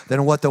damage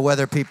than what the weather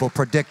people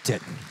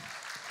predicted.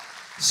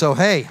 So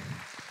hey,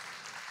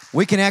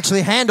 we can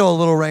actually handle a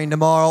little rain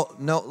tomorrow.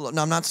 No,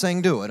 I'm not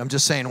saying do it. I'm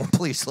just saying, well,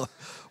 please, look,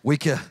 we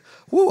can.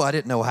 I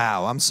didn't know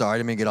how. I'm sorry. I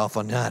didn't mean to get off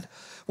on that.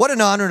 What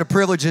an honor and a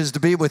privilege it is to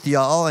be with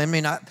y'all. I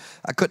mean, I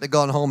couldn't have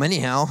gone home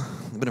anyhow.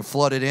 I've been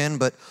flooded in,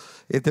 but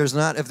if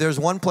there's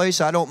one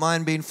place I don't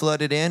mind being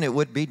flooded in, it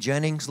would be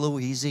Jennings,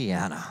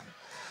 Louisiana.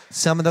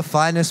 Some of the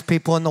finest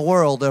people in the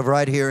world live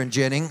right here in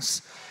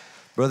Jennings.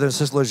 Brother and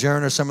Sister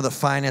Lejeune are some of the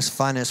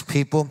finest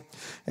people.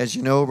 As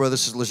you know, Brother and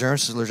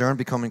Sister Lejeune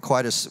becoming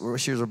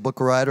she was a book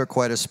writer,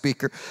 quite a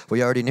speaker.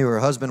 We already knew her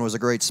husband was a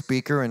great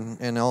speaker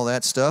and all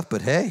that stuff,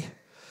 but hey,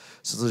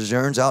 Sister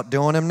Lejeune's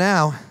outdoing him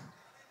now.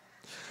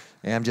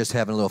 And I'm just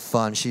having a little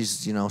fun.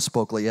 She's,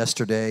 spoke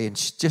yesterday, and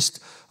she's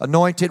just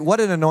anointed. What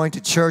an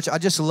anointed church. I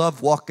just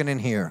love walking in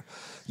here.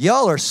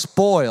 Y'all are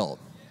spoiled.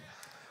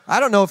 I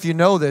don't know if you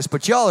know this,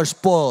 but y'all are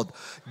spoiled.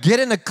 Get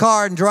in the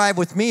car and drive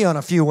with me on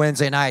a few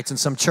Wednesday nights in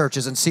some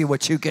churches and see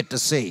what you get to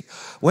see.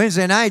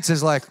 Wednesday nights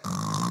is like,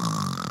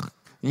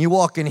 and you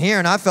walk in here,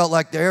 and I felt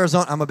like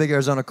I'm a big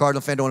Arizona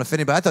Cardinal fan, don't want to offend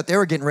anybody, but I thought they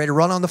were getting ready to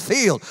run on the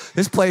field.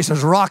 This place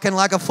was rocking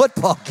like a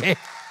football game.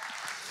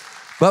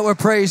 But we're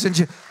praising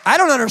you. I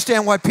don't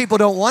understand why people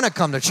don't want to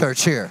come to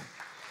church here.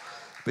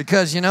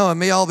 Because, it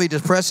may all be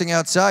depressing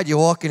outside. You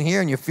walk in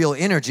here and you feel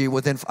energy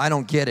within. I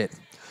don't get it.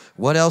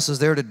 What else is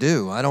there to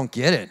do? I don't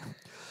get it.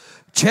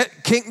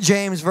 King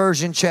James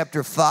Version,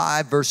 chapter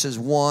 5, verses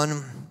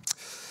 1.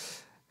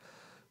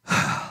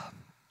 I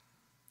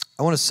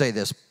want to say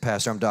this,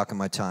 Pastor. I'm docking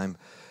my time.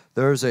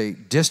 There's a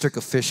district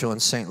official in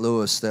St.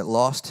 Louis that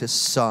lost his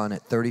son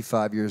at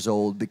 35 years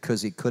old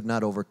because he could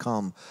not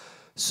overcome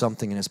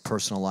something in his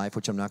personal life,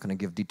 which I'm not going to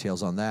give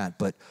details on that,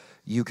 but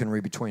you can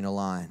read between the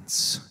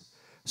lines.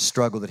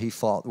 Struggle that he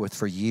fought with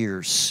for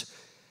years,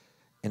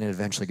 and it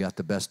eventually got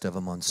the best of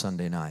him on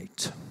Sunday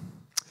night.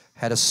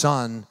 had a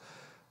son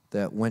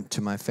that went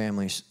to my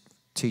family's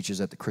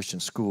teachers at the Christian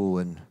school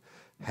and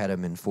had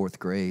him in 4th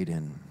grade,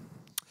 and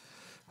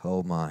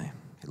oh my,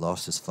 he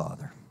lost his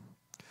father.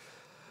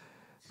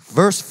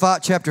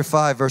 Chapter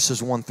 5,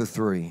 verses 1 through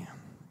 3.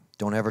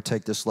 Don't ever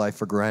take this life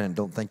for granted.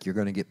 Don't think you're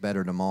going to get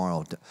better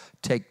tomorrow.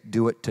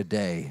 Do it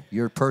today.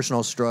 Your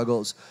personal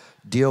struggles,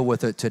 deal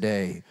with it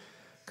today.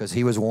 Because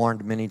he was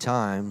warned many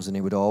times, and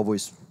he would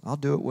always, I'll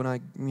do it when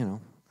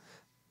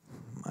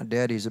my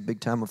daddy's a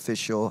big-time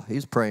official.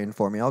 He's praying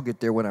for me. I'll get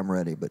there when I'm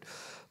ready. But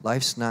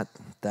life's not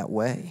that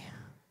way.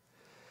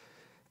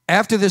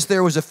 After this,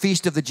 there was a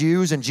feast of the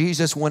Jews, and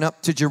Jesus went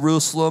up to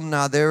Jerusalem.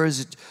 Now there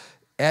is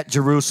at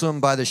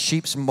Jerusalem by the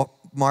sheep's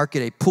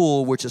market a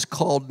pool, which is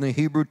called in the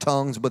Hebrew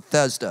tongues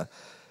Bethesda,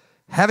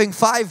 having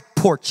 5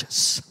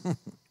 porches.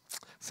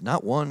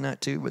 Not 1, not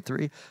 2, but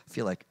 3. I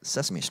feel like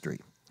Sesame Street.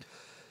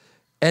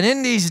 And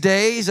in these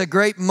days, a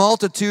great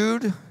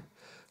multitude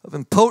of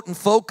impotent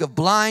folk of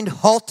blind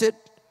halt.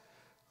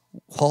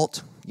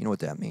 You know what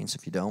that means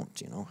if you don't.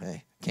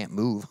 Hey, can't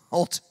move.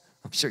 Halt.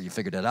 I'm sure you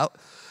figured that out.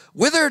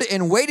 Withered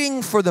and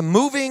waiting for the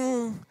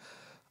moving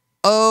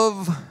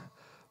of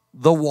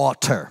the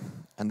water.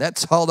 And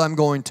that's all I'm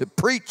going to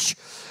preach.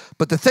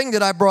 But the thing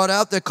that I brought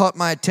out that caught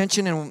my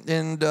attention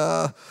and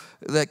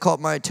that caught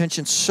my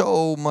attention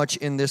so much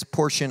in this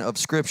portion of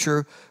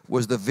Scripture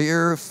was the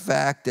mere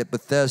fact that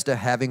Bethesda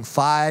having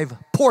 5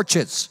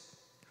 porches.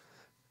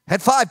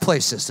 Had 5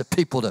 places for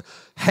people to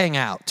hang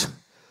out.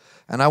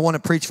 And I want to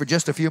preach for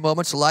just a few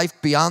moments, life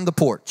beyond the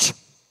porch.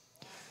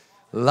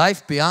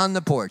 Life beyond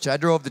the porch. I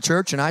drove to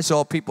church and I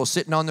saw people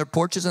sitting on their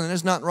porches, and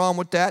there's nothing wrong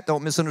with that.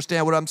 Don't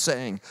misunderstand what I'm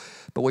saying.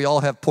 But we all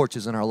have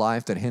porches in our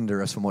life that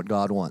hinder us from what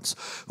God wants.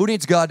 Who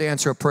needs God to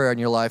answer a prayer in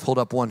your life? Hold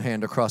up one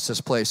hand across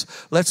this place.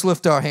 Let's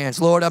lift our hands.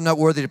 Lord, I'm not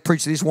worthy to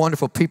preach to these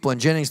wonderful people in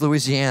Jennings,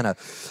 Louisiana.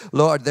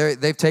 Lord,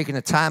 they've taken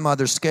the time out of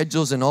their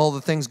schedules and all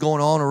the things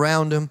going on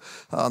around them.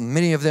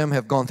 Many of them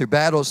have gone through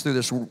battles through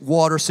this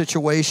water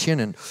situation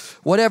and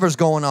whatever's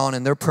going on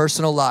in their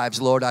personal lives.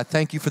 Lord, I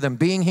thank you for them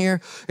being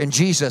here. In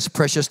Jesus'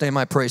 precious name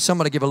I pray.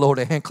 Somebody give the Lord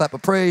a hand clap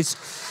of praise.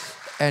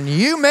 And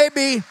you may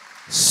be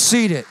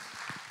seated.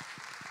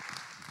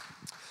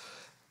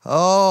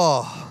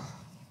 Oh,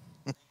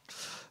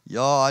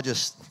 y'all, I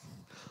just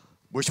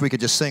wish we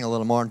could just sing a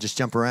little more and just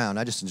jump around.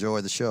 I just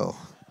enjoy the show.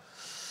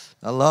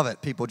 I love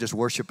it. People just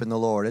worshiping the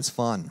Lord. It's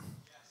fun.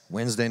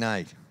 Wednesday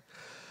night.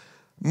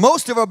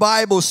 Most of our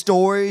Bible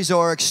stories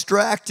are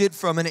extracted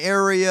from an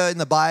area in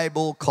the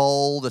Bible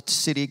called a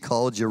city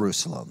called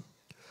Jerusalem.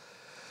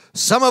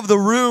 Some of the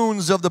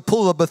ruins of the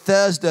Pool of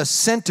Bethesda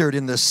centered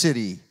in the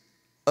city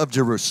of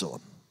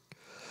Jerusalem,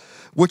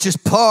 which is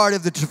part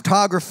of the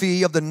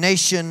topography of the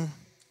nation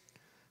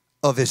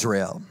of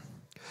Israel.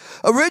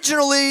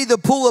 Originally, the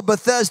Pool of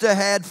Bethesda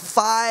had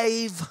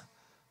 5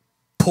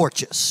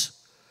 porches.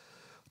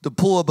 The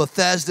Pool of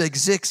Bethesda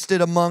existed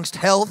amongst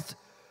health,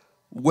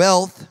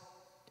 wealth,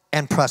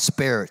 and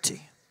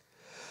prosperity.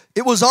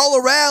 It was all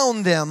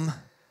around them,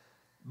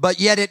 but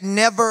yet it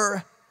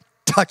never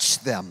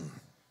touched them.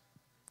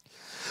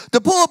 The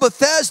Pool of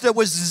Bethesda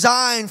was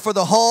designed for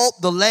the halt,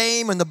 the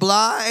lame, and the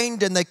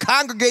blind, and they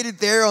congregated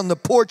there on the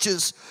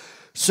porches,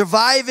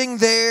 surviving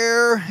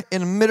there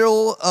in the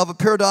middle of a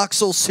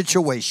paradoxical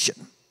situation.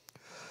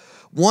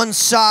 One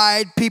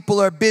side, people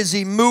are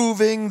busy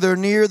moving. They're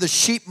near the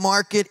sheep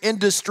market.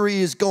 Industry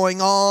is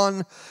going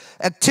on.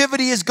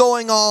 Activity is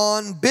going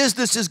on.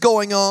 Business is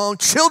going on.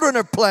 Children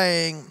are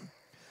playing.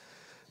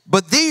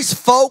 But these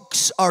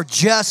folks are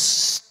just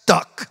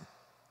stuck.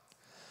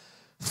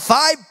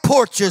 5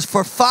 porches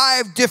for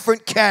 5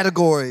 different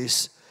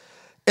categories,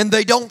 and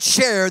they don't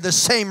share the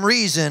same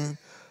reason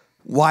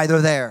why they're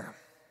there.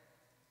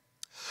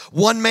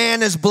 One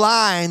man is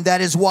blind,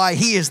 that is why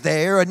he is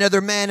there.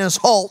 Another man is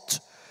halt.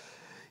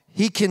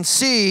 He can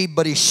see,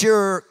 but he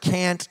sure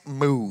can't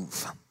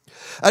move.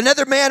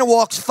 Another man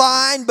walks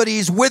fine, but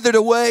he's withered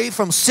away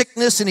from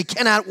sickness and he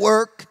cannot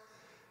work.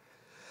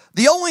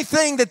 The only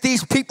thing that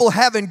these people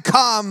have in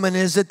common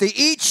is that they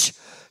each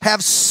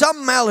have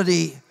some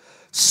malady,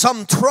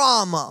 some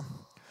trauma,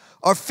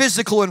 or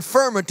physical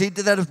infirmity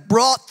that has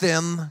brought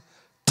them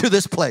to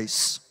this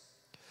place.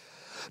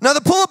 Now,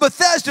 the Pool of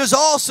Bethesda is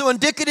also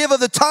indicative of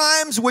the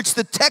times which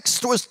the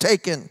text was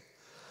taken.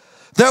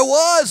 There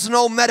was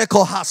no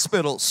medical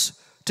hospitals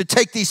to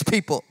take these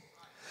people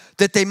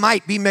that they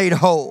might be made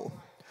whole.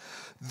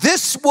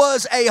 This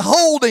was a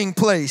holding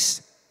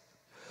place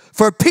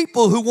for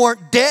people who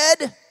weren't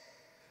dead,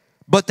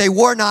 but they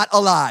were not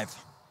alive.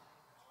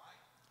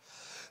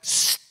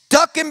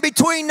 Stuck in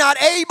between, not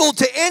able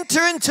to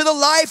enter into the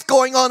life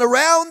going on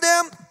around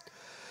them,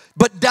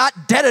 but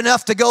not dead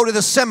enough to go to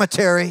the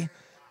cemetery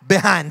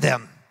behind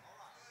them.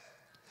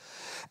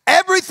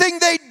 Everything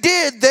they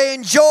did, they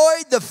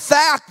enjoyed the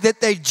fact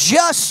that they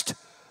just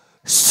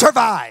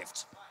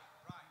survived.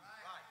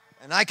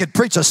 And I could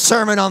preach a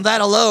sermon on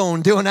that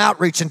alone, doing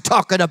outreach and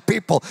talking to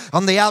people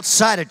on the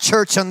outside of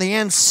church, on the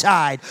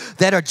inside,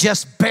 that are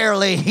just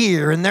barely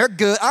here. And they're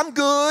good. I'm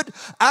good.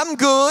 I'm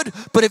good.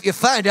 But if you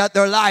find out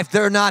their life,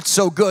 they're not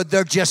so good.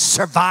 They're just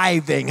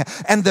surviving.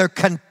 And they're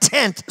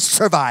content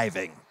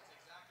surviving.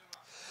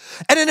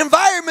 And an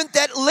environment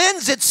that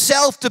lends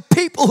itself to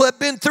people who have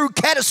been through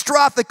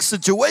catastrophic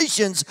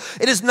situations,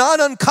 it is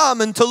not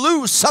uncommon to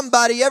lose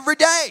somebody every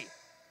day.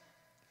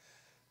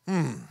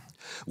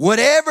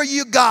 Whatever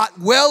you got,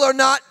 well or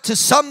not, to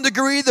some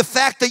degree, the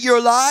fact that you're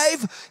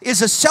alive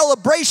is a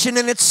celebration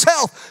in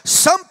itself.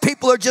 Some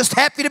people are just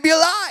happy to be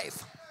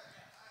alive.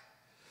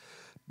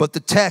 But the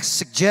text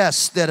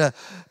suggests that a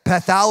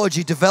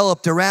pathology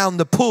developed around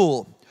the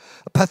pool,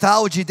 a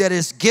pathology that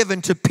is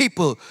given to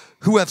people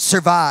who have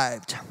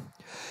survived.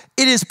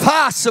 It is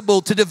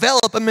possible to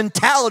develop a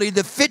mentality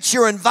that fits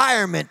your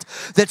environment,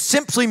 that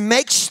simply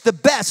makes the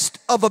best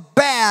of a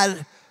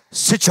bad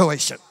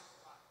situation.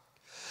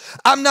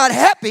 I'm not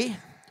happy.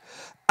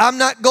 I'm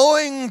not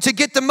going to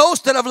get the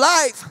most out of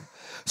life.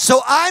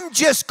 So I'm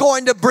just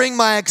going to bring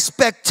my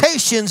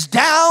expectations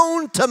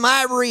down to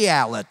my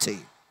reality.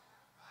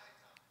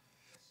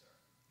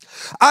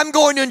 I'm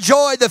going to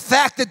enjoy the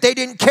fact that they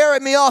didn't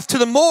carry me off to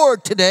the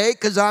morgue today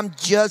because I'm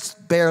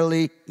just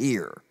barely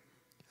here.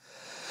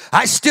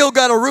 I still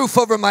got a roof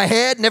over my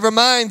head. Never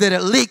mind that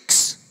it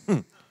leaks.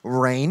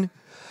 Rain.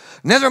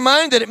 Never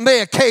mind that it may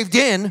have caved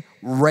in.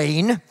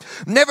 Rain.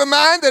 Never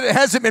mind that it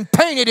hasn't been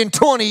painted in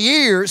 20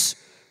 years.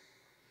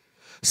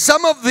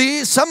 Some of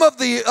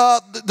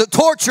the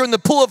torture in the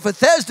pool of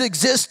Bethesda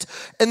exists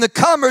in the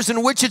commerce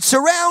in which it's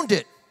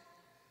surrounded.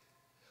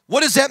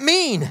 What does that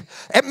mean?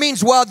 It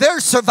means while they're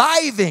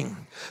surviving,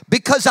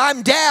 because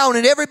I'm down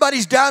and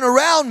everybody's down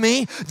around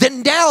me,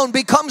 then down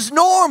becomes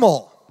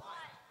normal.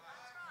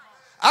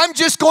 I'm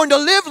just going to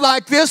live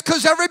like this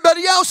because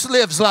everybody else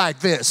lives like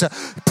this.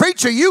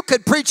 Preacher, you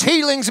could preach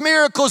healings,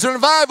 miracles, and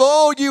revival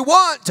all you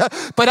want,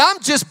 but I'm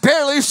just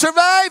barely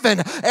surviving.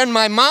 And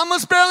my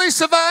mama's barely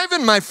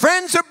surviving. My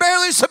friends are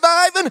barely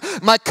surviving.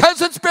 My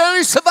cousin's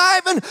barely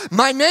surviving.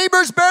 My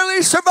neighbor's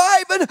barely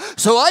surviving.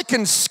 So I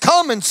can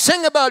come and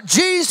sing about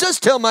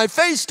Jesus till my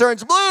face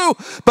turns blue,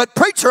 but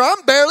preacher,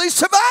 I'm barely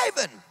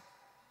surviving.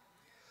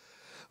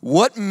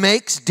 What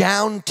makes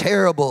down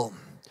terrible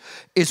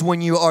is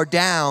when you are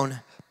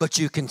down, but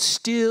you can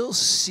still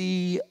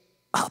see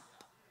up.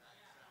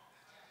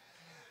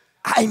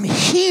 I'm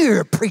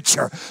here,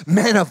 preacher,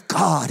 man of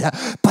God,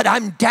 but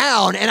I'm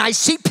down and I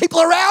see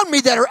people around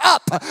me that are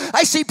up.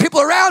 I see people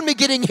around me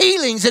getting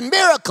healings and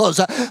miracles.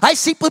 I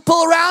see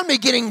people around me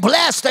getting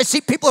blessed. I see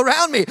people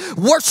around me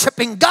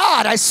worshiping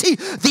God. I see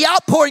the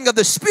outpouring of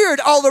the Spirit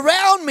all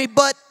around me,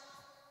 but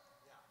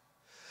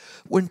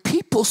when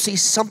people see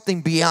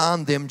something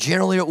beyond them,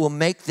 generally it will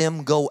make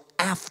them go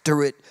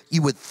after it,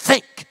 you would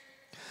think.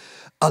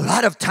 A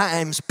lot of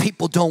times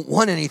people don't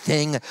want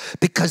anything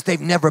because they've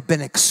never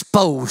been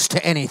exposed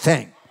to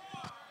anything.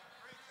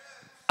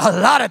 A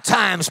lot of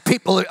times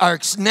people are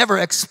never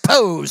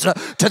exposed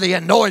to the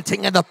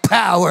anointing and the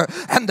power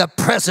and the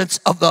presence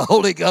of the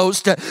Holy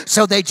Ghost,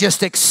 so they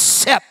just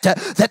accept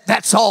that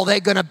that's all they're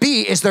going to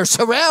be is their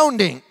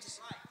surroundings.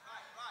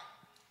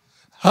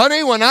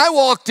 Honey, when I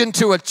walked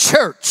into a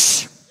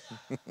church,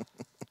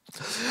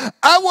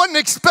 I wasn't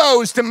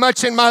exposed to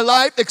much in my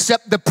life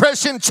except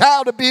depression,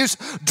 child abuse,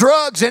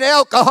 drugs, and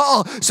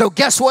alcohol. So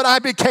guess what I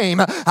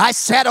became? I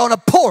sat on a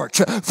porch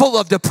full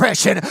of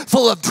depression,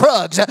 full of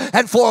drugs,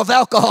 and full of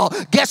alcohol.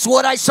 Guess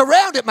what? I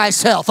surrounded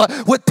myself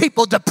with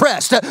people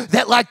depressed,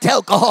 that liked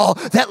alcohol,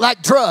 that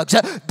liked drugs.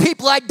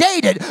 People I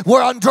dated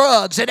were on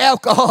drugs and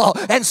alcohol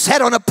and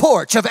sat on a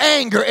porch of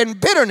anger and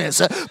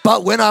bitterness.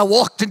 But when I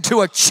walked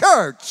into a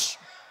church,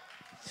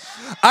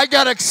 I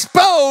got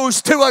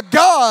exposed to a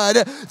God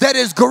that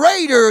is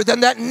greater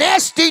than that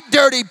nasty,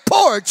 dirty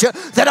porch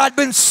that I'd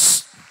been.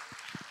 So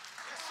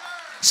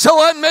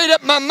I made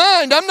up my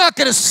mind. I'm not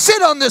going to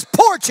sit on this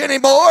porch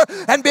anymore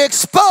and be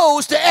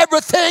exposed to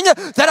everything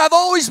that I've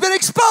always been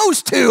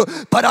exposed to.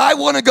 But I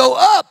want to go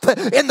up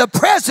in the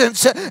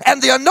presence and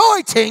the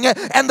anointing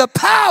and the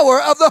power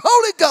of the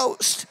Holy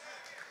Ghost.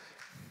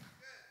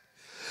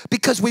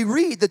 Because we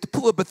read that the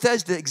pool of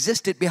Bethesda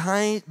existed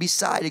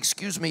beside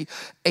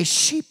a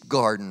sheep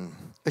garden.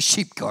 A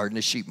sheep garden,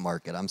 a sheep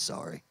market, I'm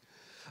sorry.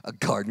 A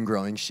garden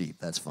growing sheep,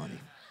 that's funny.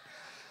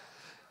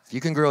 If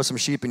you can grow some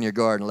sheep in your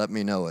garden, let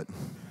me know it.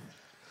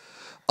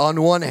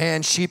 On one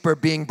hand, sheep are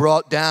being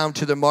brought down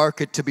to the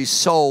market to be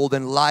sold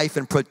and life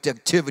and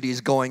productivity is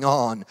going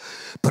on.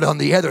 But on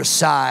the other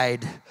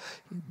side,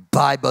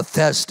 by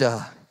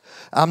Bethesda,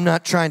 I'm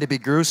not trying to be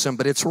gruesome,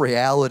 but it's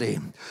reality.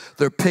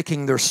 They're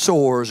picking their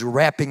sores,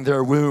 wrapping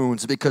their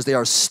wounds because they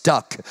are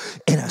stuck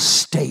in a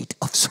state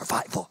of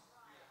survival.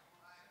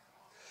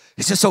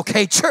 Is this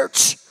okay,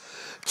 church?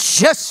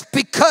 Just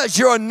because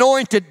you're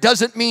anointed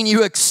doesn't mean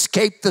you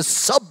escape the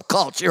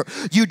subculture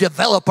you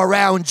develop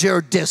around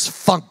your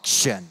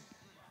dysfunction.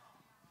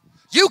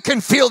 You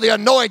can feel the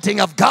anointing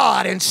of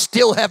God and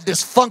still have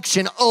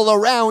dysfunction all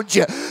around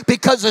you,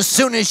 because as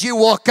soon as you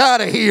walk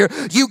out of here,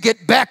 you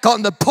get back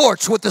on the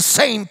porch with the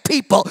same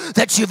people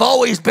that you've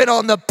always been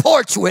on the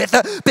porch with,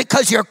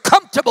 because you're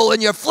comfortable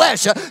in your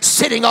flesh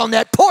sitting on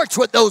that porch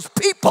with those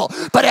people.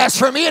 But as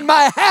for me and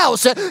my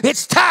house,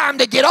 it's time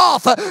to get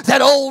off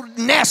that old,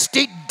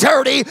 nasty,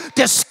 dirty,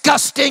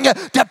 disgusting,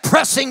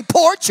 depressing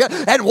porch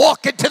and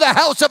walk into the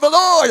house of the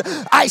Lord.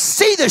 I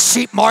see the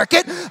sheep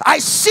market. I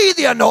see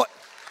the anointing.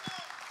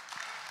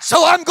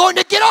 So I'm going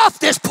to get off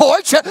this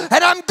porch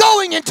and I'm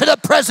going into the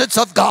presence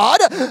of God.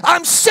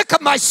 I'm sick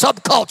of my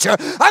subculture.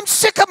 I'm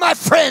sick of my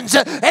friends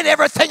and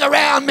everything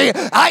around me.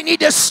 I need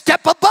to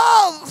step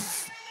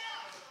above.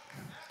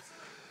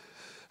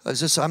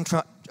 Pastor,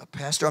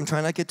 I'm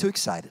trying not to get too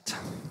excited.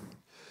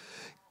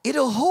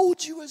 It'll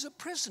hold you as a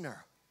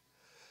prisoner.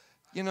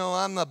 You know,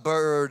 I'm a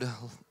bird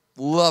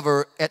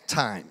lover at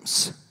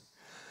times.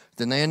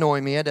 Then they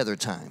annoy me at other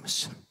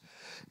times.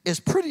 As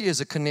pretty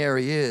as a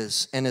canary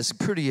is, and as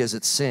pretty as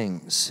it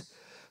sings,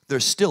 they're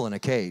still in a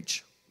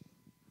cage.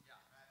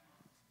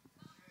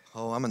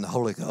 Oh, I'm in the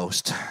Holy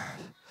Ghost.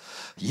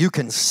 You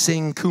can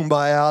sing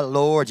Kumbaya,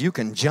 Lord. You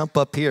can jump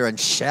up here and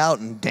shout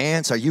and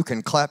dance, or you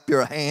can clap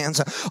your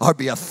hands, or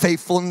be a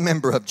faithful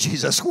member of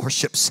Jesus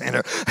Worship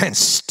Center and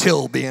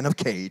still be in a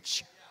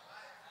cage.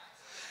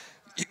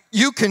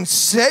 You can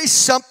say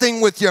something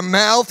with your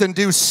mouth and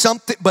do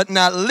something, but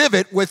not live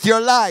it with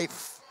your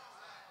life.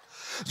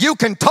 You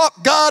can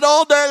talk God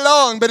all day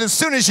long, but as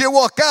soon as you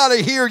walk out of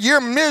here,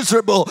 you're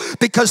miserable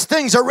because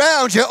things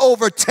around you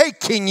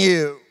overtaking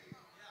you.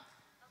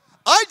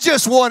 I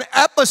just want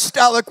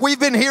apostolic. We've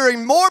been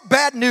hearing more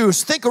bad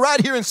news. Think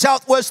right here in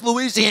Southwest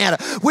Louisiana.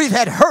 We've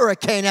had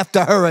hurricane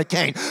after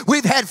hurricane.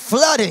 We've had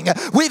flooding.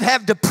 We've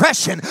had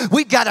depression.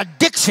 We've got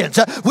addictions.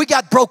 We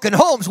got broken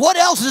homes. What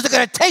else is it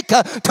going to take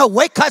to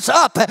wake us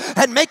up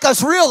and make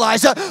us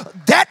realize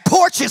that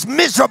porch is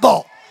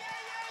miserable?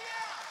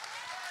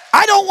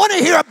 I don't want to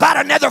hear about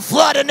another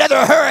flood,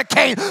 another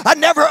hurricane,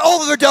 another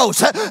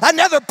overdose,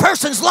 another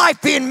person's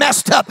life being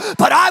messed up.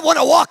 But I want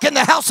to walk in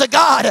the house of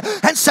God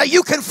and say,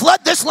 you can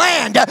flood this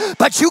land,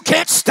 but you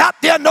can't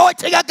stop the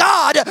anointing of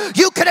God.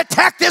 You can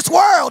attack this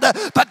world,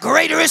 but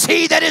greater is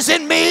He that is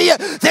in me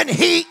than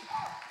he.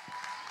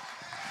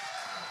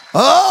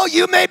 Oh,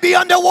 you may be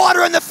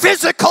underwater in the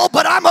physical,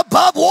 but I'm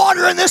above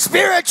water in the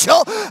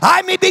spiritual.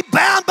 I may be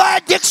bound by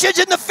addictions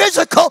in the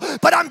physical,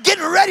 but I'm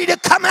getting ready to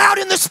come out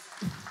in the spiritual.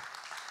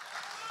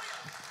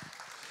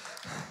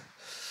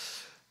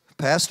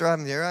 Pastor,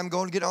 I'm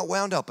going to get all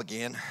wound up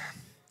again.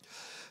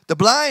 The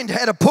blind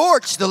had a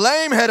porch. The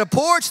lame had a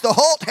porch. The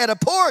halt had a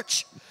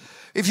porch.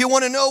 If you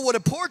want to know what a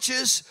porch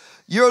is,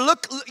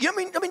 let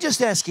me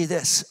just ask you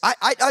this.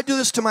 I do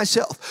this to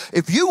myself.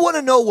 If you want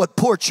to know what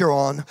porch you're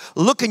on,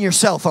 look in your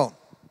cell phone.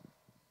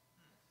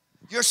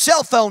 Your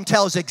cell phone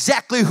tells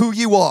exactly who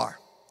you are.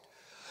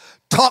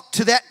 Talk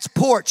to that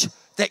porch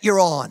that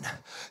you're on.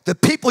 The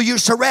people you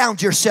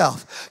surround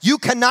yourself. You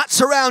cannot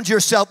surround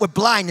yourself with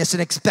blindness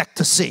and expect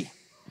to see.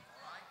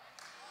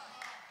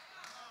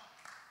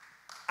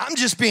 I'm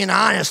just being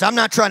honest. I'm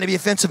not trying to be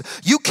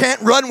offensive. You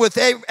can't run with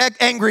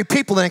angry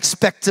people and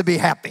expect to be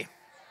happy.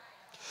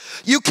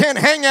 You can't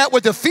hang out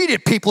with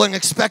defeated people and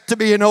expect to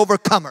be an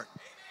overcomer.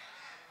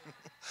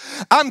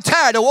 I'm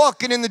tired of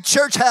walking in the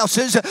church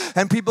houses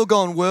and people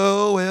going,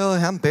 well,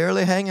 I'm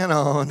barely hanging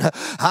on.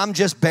 I'm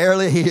just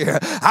barely here.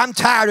 I'm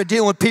tired of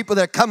dealing with people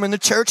that come in the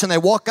church and they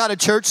walk out of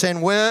church saying,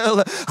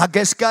 well, I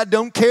guess God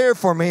don't care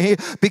for me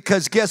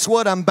because guess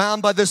what? I'm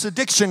bound by this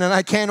addiction and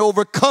I can't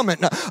overcome it.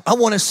 I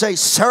want to say,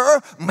 sir,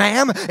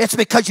 ma'am, it's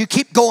because you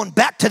keep going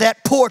back to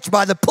that porch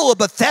by the pool of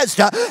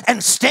Bethesda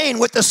and staying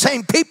with the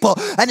same people,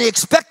 and you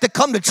expect to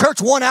come to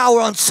church 1 hour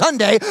on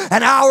Sunday,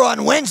 an hour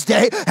on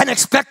Wednesday, and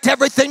expect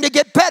everything to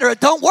get better. It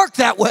don't work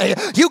that way.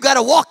 You got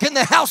to walk in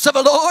the house of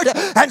the Lord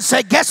and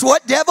say, guess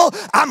what, devil?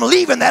 I'm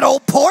leaving that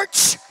old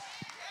porch.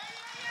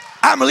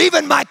 I'm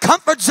leaving my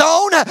comfort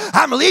zone.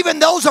 I'm leaving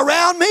those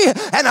around me,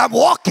 and I'm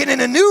walking in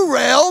a new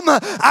realm.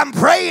 I'm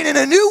praying in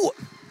a new.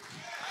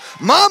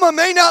 Mama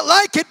may not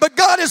like it, but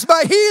God is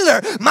my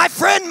healer. My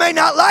friend may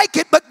not like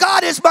it, but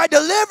God is my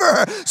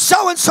deliverer.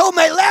 So-and-so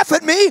may laugh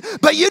at me,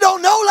 but you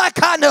don't know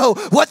like I know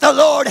what the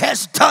Lord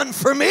has done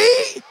for me.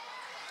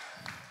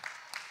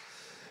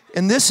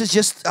 And this is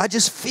just, I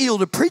just feel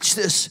to preach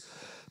this.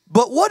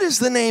 But what is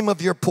the name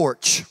of your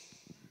porch?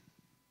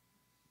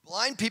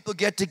 Blind people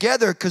get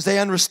together because they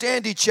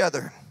understand each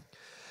other.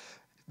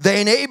 They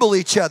enable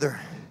each other.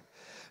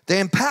 They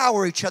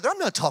empower each other. I'm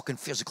not talking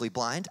physically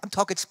blind. I'm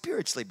talking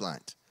spiritually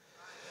blind.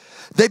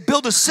 They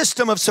build a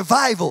system of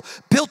survival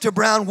built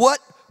around what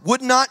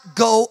would not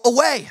go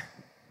away.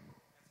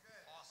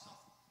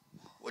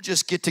 We'll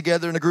just get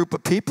together in a group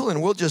of people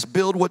and we'll just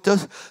build what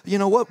does, you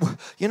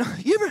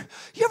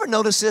ever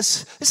notice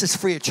this? This is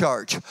free of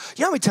charge. You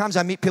know how many times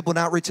I meet people in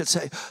outreach that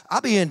say, I'll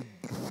be in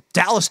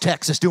Dallas,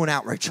 Texas doing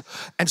outreach.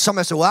 And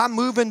somebody said, well, I'm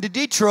moving to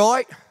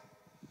Detroit.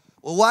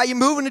 Well, why are you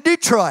moving to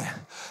Detroit?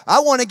 I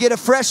want to get a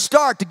fresh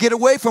start to get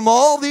away from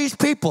all these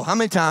people. How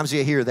many times do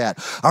you hear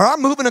that? Or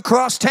I'm moving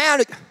across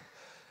town.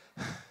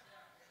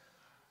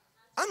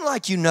 I'm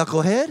like you,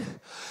 knucklehead.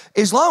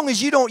 As long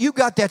as you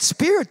got that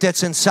spirit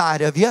that's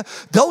inside of you,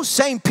 those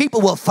same people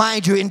will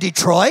find you in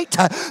Detroit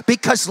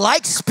because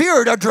like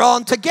spirit are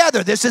drawn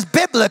together. This is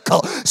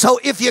biblical. So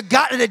if you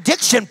got an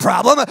addiction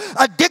problem,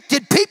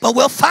 addicted people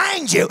will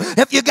find you.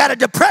 If you got a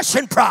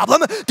depression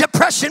problem,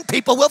 depression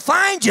people will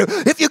find you.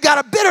 If you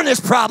got a bitterness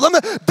problem,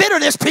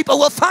 bitterness people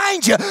will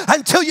find you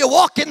until you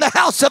walk in the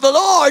house of the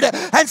Lord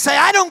and say,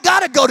 I don't got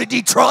to go to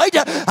Detroit.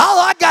 All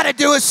I got to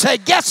do is say,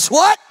 guess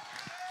what?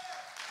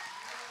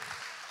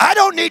 I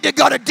don't need to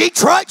go to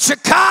Detroit,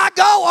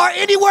 Chicago, or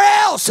anywhere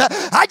else.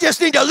 I just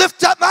need to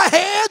lift up my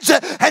hands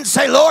and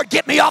say, Lord,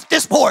 get me off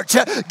this porch.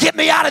 Get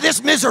me out of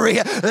this misery.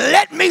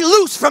 Let me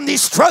loose from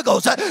these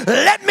struggles.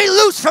 Let me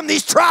loose from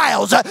these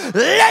trials.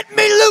 Let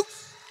me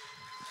loose.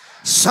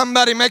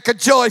 Somebody make a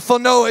joyful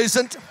noise.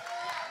 And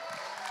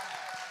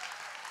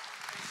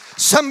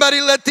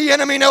somebody let the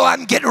enemy know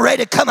I'm getting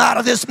ready to come out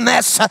of this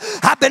mess.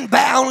 I've been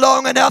bound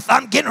long enough.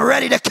 I'm getting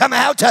ready to come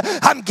out.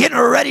 I'm getting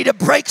ready to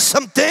break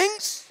some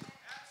things.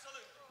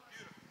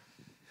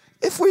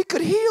 If we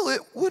could heal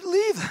it, would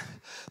leave.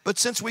 But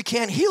since we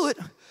can't heal it,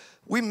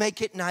 we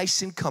make it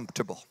nice and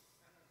comfortable.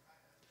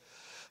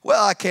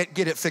 Well, I can't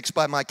get it fixed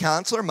by my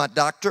counselor, my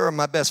doctor, or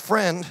my best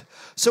friend,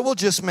 so we'll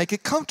just make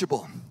it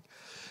comfortable.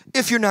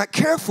 If you're not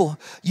careful,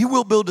 you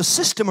will build a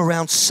system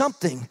around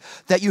something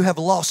that you have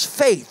lost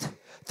faith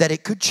that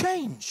it could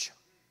change.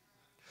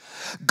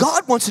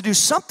 God wants to do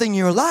something in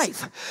your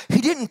life.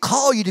 He didn't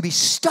call you to be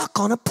stuck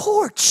on a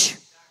porch.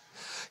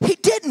 He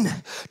didn't.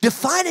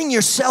 Defining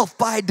yourself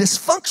by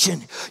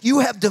dysfunction, you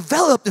have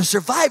developed a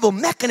survival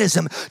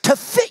mechanism to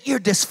fit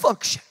your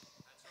dysfunction.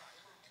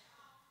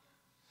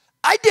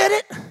 I did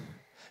it.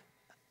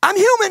 I'm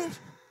human.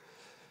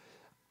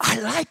 I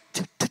like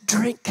to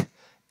drink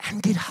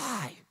and get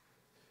high.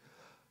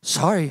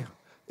 Sorry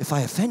if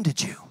I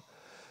offended you,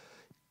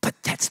 but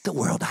that's the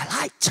world I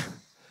liked.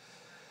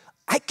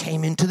 I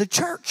came into the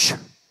church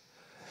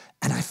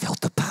and I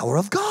felt the power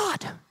of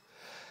God.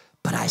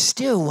 But I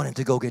still wanted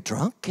to go get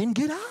drunk and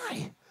get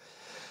high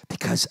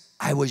because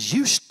I was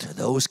used to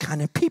those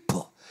kind of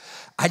people.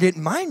 I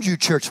didn't mind you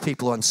church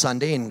people on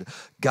Sunday and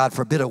God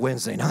forbid a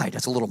Wednesday night.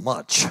 That's a little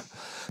much.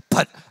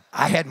 But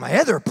I had my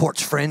other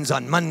porch friends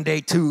on Monday,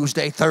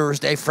 Tuesday,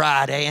 Thursday,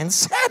 Friday, and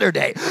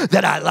Saturday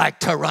that I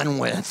liked to run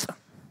with.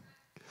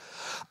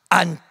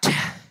 And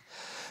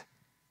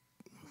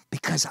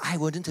because I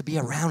wanted to be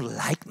around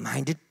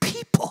like-minded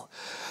people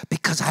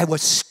because I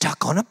was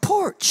stuck on a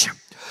porch.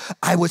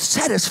 I was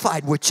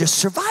satisfied with just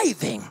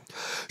surviving.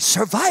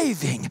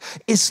 Surviving.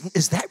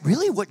 Is that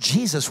really what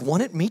Jesus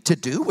wanted me to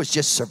do, was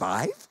just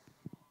survive?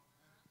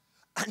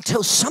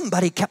 Until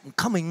somebody kept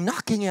coming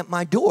knocking at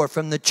my door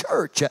from the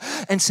church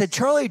and said,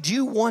 Charlie, do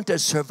you want to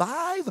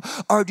survive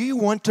or do you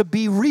want to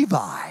be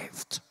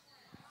revived?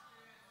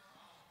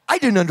 I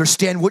didn't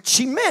understand what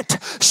she meant.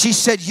 She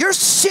said, you're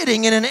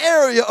sitting in an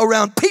area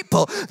around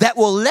people that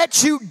will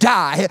let you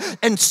die,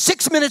 and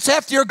 6 minutes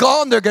after you're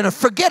gone, they're going to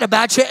forget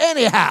about you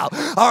anyhow.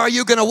 Or are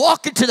you going to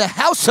walk into the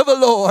house of the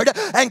Lord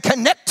and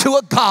connect to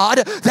a God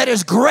that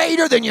is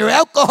greater than your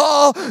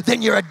alcohol,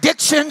 than your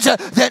addictions,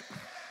 than...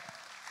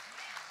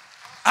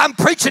 I'm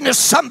preaching to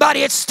somebody.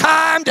 It's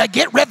time to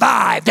get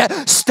revived.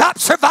 Stop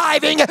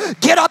surviving.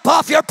 Get up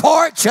off your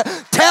porch.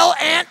 Tell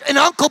Aunt and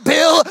Uncle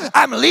Bill,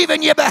 I'm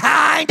leaving you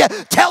behind.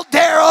 Tell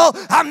Daryl,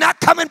 I'm not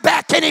coming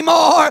back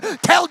anymore.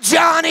 Tell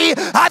Johnny,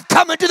 I've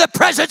come into the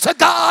presence of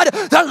God.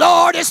 The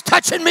Lord is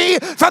touching me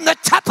from the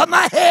top of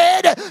my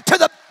head to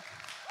the...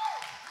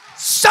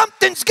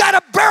 Something's got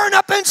to burn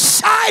up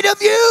inside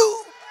of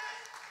you.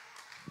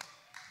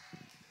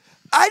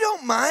 I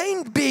don't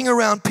mind being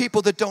around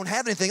people that don't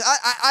have anything.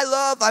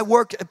 I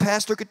work, a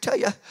pastor could tell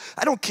you,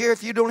 I don't care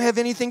if you don't have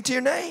anything to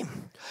your name.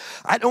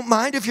 I don't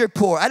mind if you're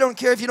poor. I don't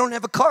care if you don't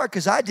have a car,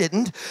 because I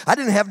didn't. I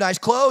didn't have nice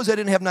clothes. I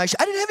didn't have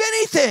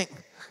anything.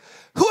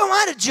 Who am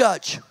I to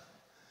judge?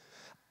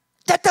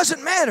 That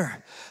doesn't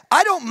matter.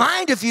 I don't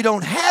mind if you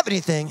don't have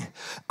anything.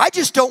 I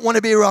just don't want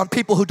to be around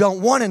people who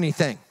don't want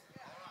anything.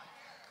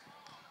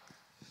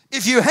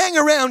 If you hang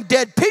around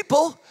dead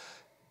people,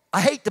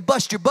 I hate to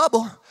bust your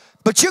bubble,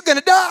 but you're going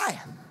to die.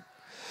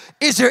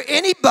 Is there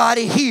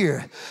anybody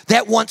here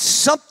that wants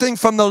something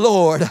from the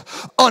Lord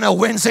on a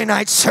Wednesday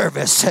night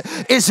service?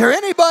 Is there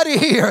anybody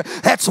here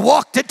that's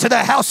walked into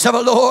the house of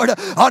the Lord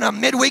on a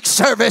midweek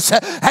service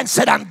and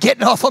said, I'm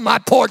getting off of my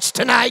porch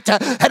tonight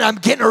and I'm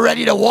getting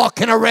ready to walk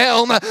in a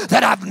realm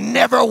that I've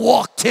never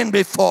walked in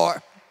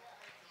before?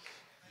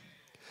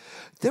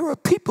 There are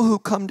people who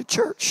come to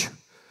church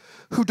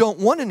who don't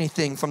want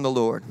anything from the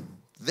Lord.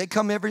 They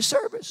come every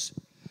service.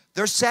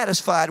 They're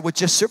satisfied with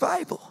just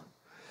survival.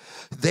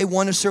 They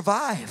want to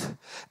survive,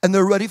 and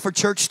they're ready for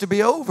church to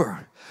be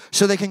over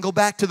so they can go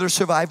back to their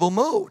survival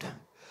mode.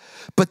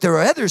 But there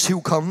are others who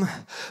come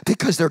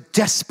because they're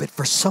desperate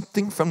for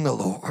something from the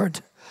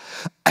Lord.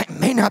 I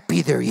may not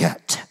be there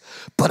yet,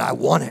 but I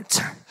want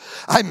it.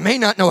 I may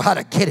not know how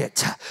to get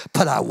it,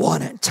 but I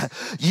want it.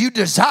 You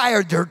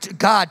desire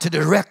God to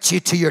direct you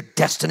to your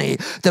destiny.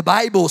 The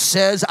Bible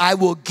says, I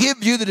will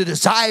give you the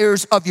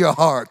desires of your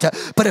heart.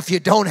 But if you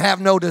don't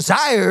have no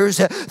desires,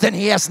 then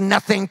he has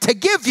nothing to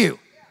give you.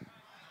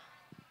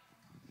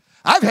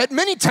 I've had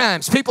many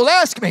times people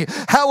ask me,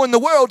 how in the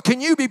world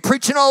can you be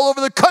preaching all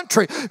over the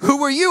country?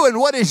 Who are you and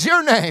what is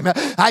your name?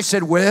 I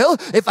said, well,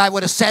 if I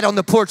would have sat on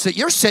the porch that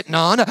you're sitting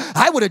on,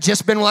 I would have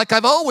just been like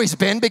I've always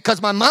been,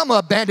 because my mama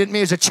abandoned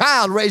me as a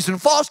child raised in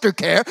foster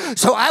care,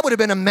 so I would have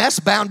been a mess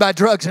bound by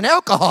drugs and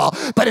alcohol.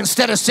 But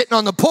instead of sitting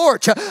on the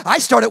porch, I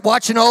started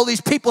watching all these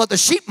people at the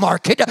sheep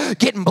market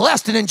getting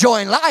blessed and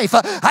enjoying life.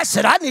 I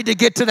said, I need to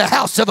get to the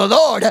house of the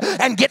Lord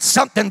and get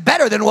something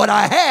better than what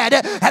I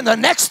had. And the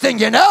next thing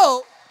you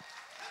know,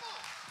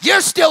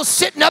 you're still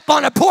sitting up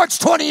on a porch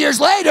 20 years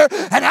later,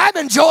 and I'm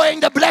enjoying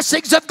the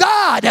blessings of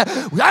God.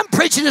 I'm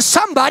preaching to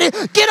somebody.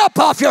 Get up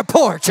off your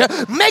porch.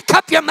 Make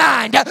up your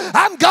mind.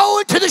 I'm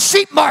going to the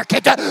sheep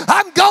market.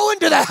 I'm going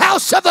to the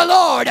house of the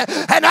Lord,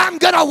 and I'm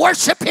going to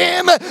worship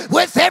him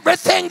with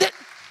everything that...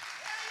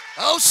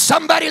 Oh,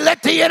 somebody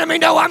let the enemy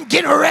know I'm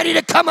getting ready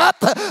to come up.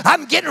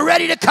 I'm getting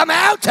ready to come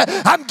out.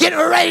 I'm getting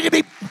ready to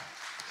be...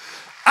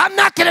 I'm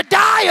not going to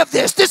die of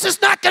this. This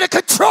is not going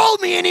to control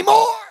me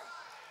anymore.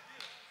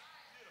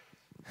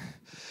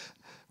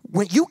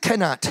 When you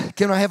cannot,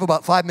 can I have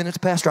about 5 minutes,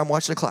 Pastor? I'm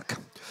watching the clock.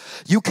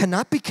 You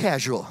cannot be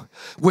casual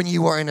when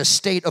you are in a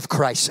state of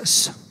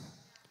crisis.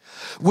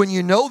 When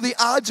you know the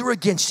odds are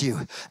against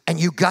you and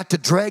you got to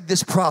drag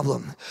this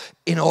problem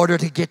in order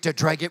to get to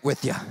drag it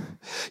with you.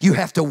 You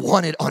have to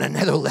want it on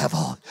another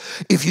level.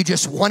 If you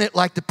just want it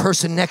like the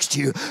person next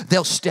to you,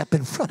 they'll step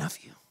in front of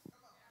you.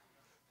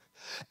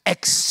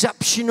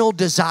 Exceptional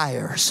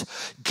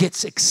desires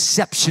gets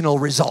exceptional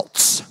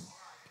results.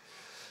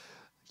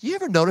 You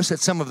ever notice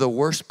that some of the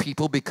worst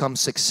people become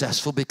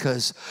successful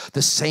because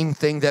the same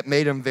thing that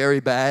made them very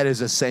bad is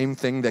the same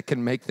thing that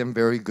can make them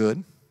very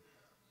good?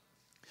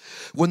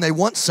 When they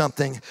want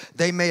something,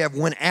 they may have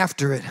went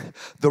after it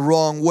the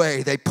wrong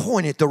way. They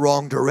point it the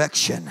wrong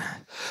direction.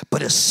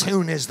 But as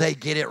soon as they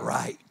get it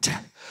right,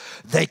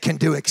 they can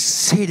do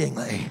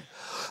exceedingly.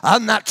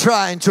 I'm not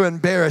trying to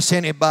embarrass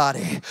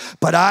anybody,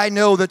 but I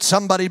know that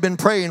somebody's been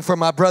praying for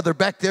my brother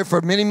back there for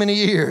many, many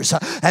years.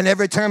 And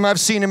every time I've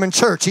seen him in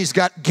church, he's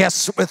got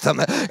guests with him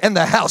in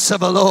the house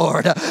of the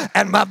Lord.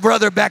 And my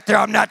brother back there,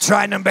 I'm not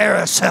trying to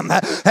embarrass him.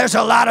 There's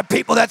a lot of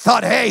people that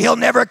thought, hey, he'll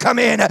never come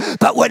in.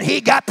 But when he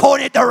got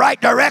pointed the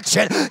right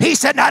direction, he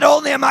said, not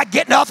only am I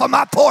getting off of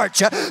my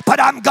porch, but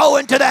I'm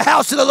going to the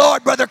house of the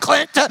Lord, Brother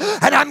Clint,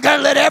 and I'm going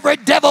to let every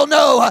devil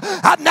know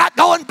I'm not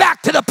going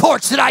back to the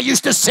porch that I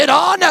used to sit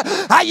on.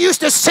 I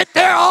used to sit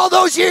there all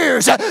those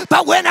years,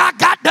 but when I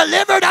got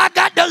delivered, I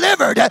got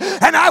delivered.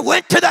 And I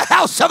went to the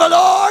house of the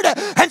Lord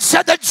and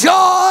said, the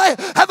joy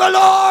of the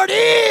Lord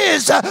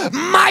is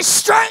my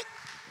strength.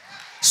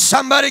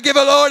 Somebody give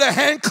the Lord a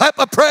hand clap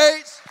of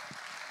praise.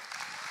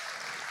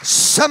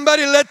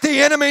 Somebody let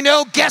the enemy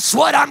know, guess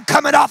what? I'm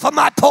coming off of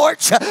my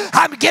porch.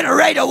 I'm getting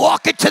ready to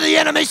walk into the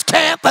enemy's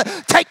camp.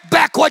 Take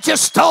back what you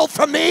stole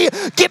from me.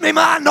 Give me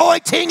my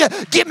anointing.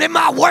 Give me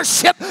my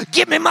worship.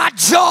 Give me my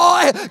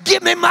joy.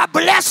 Give me my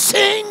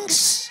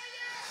blessings.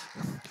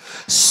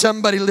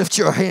 Somebody lift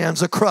your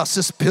hands across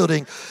this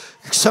building.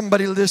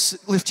 Somebody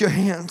lift your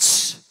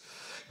hands.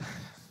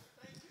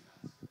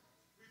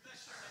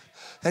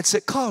 That's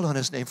it. Call on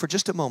his name for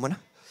just a moment.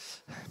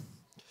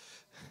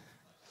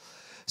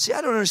 See,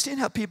 I don't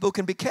understand how people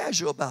can be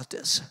casual about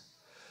this.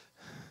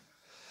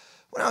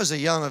 When I was a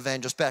young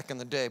evangelist back in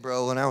the day,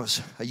 bro, when I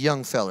was a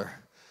young feller,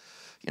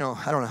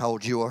 I don't know how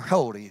old you are. How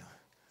old are you?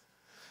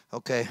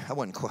 Okay, I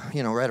wasn't quite,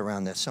 right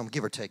around that, so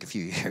give or take a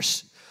few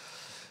years.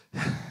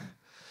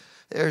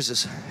 There's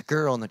this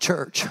girl in the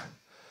church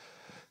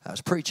I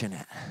was preaching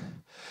at,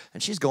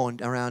 and she's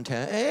going around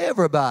telling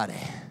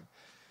everybody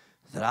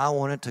that I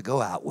wanted to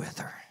go out with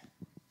her.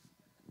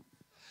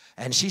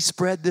 And she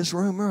spread this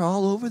rumor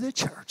all over the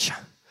church.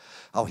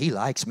 Oh, he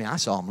likes me. I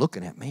saw him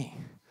looking at me.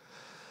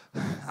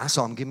 I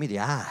saw him give me the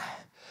eye.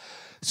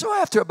 So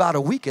after about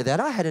a week of that,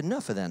 I had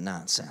enough of that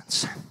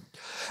nonsense.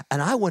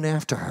 And I went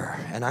after her,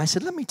 and I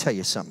said, let me tell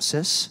you something,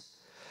 sis.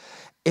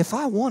 If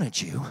I wanted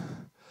you,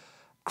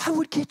 I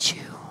would get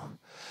you.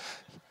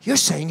 You're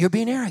saying you're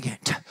being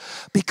arrogant.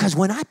 Because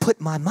when I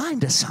put my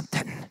mind to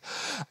something,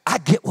 I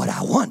get what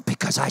I want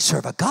because I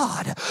serve a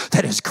God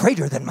that is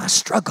greater than my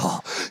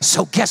struggle.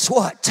 So guess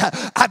what?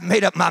 I've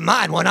made up my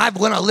mind. When I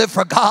want to live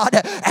for God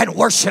and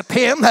worship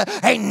him,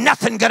 ain't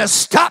nothing going to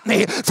stop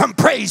me from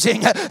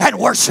praising and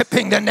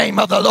worshiping the name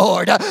of the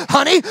Lord.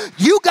 Honey,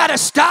 you got to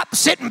stop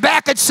sitting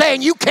back and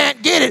saying you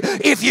can't get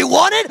it. If you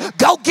want it,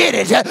 go get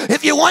it.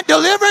 If you want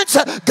deliverance,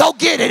 go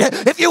get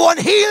it. If you want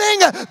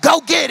healing, go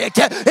get it.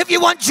 If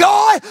you want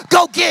joy,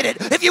 go get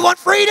it. If you want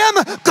freedom,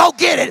 go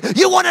get it.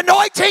 You want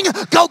anointing,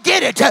 go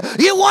get it.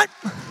 You want...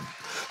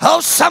 Oh,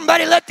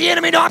 somebody let the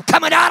enemy know I'm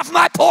coming out of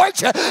my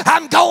porch.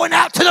 I'm going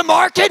out to the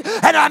market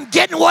and I'm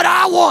getting what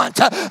I want.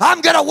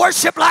 I'm going to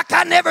worship like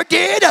I never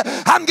did.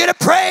 I'm going to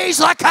praise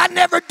like I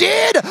never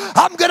did.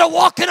 I'm going to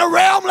walk in a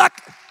realm like...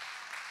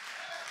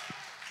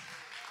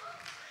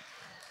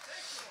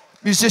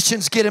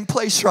 Musicians, get in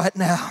place right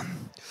now.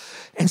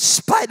 In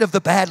spite of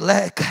the bad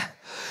leg,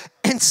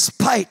 in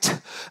spite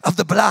of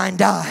the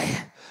blind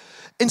eye,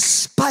 in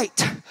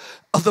spite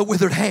of the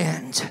withered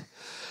hand,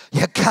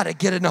 you gotta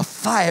get enough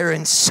fire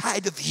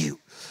inside of you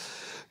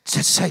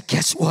to say,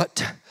 guess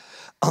what?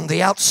 On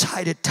the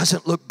outside, it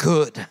doesn't look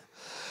good.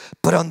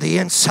 But on the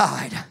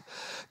inside,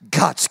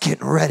 God's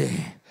getting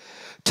ready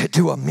to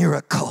do a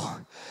miracle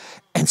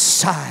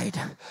inside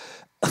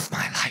of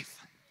my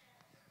life.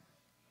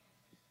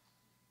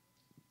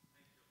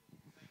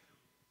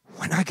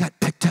 When I got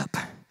picked up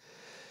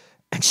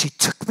and she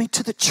took me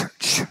to the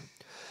church,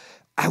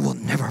 I will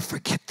never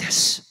forget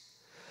this.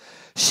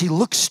 She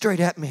looked straight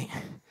at me,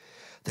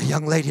 the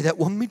young lady that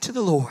won me to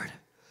the Lord,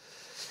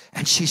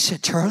 and she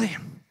said, Charlie,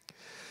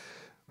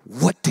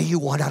 what do you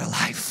want out of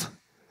life?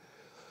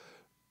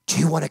 Do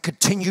you want to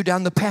continue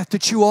down the path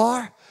that you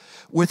are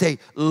with a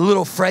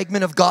little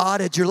fragment of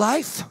God at your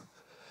life?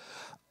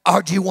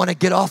 Or do you want to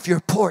get off your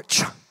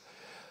porch?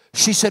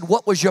 She said,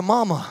 what was your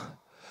mama?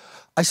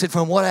 I said,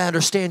 from what I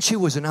understand, she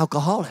was an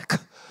alcoholic.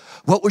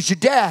 What was your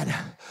dad?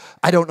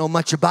 I don't know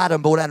much about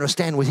him, but what I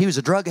understand was he was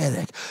a drug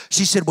addict.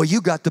 She said, well,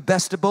 you got the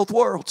best of both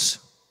worlds.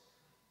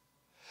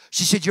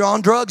 She said, you're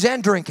on drugs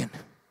and drinking.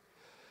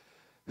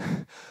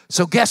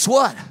 So guess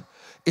what?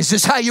 Is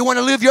this how you want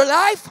to live your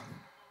life?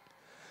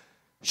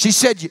 She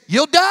said,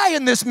 you'll die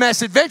in this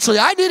mess eventually.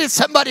 I needed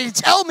somebody to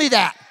tell me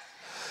that.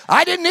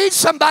 I didn't need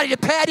somebody to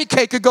patty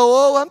cake and go,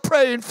 oh, I'm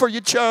praying for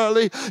you,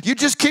 Charlie. You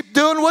just keep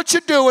doing what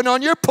you're doing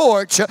on your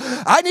porch.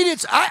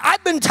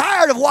 I've been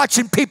tired of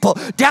watching people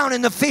down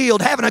in the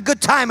field having a good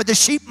time at the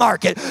sheep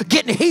market,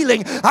 getting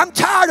healing. I'm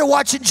tired of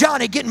watching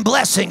Johnny getting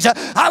blessings.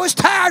 I was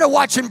tired of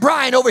watching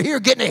Brian over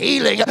here getting a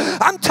healing.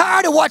 I'm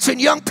tired of watching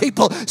young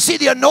people see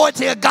the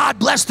anointing of God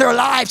bless their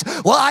lives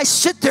while I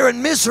sit there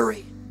in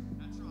misery.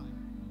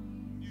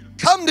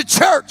 Come to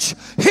church,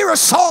 hear a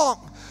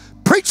song,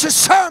 preach a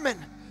sermon,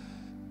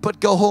 but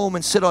go home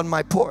and sit on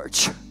my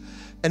porch.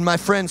 And my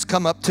friends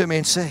come up to me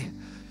and say,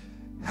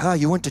 oh,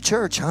 you went to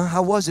church, huh?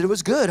 How was it? It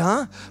was good,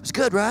 huh? It was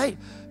good, right?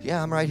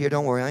 Yeah, I'm right here.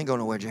 Don't worry. I ain't going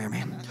nowhere,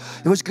 Jeremy.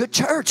 It was good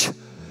church.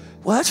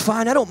 Well, that's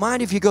fine. I don't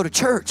mind if you go to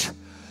church,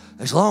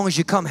 as long as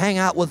you come hang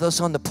out with us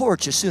on the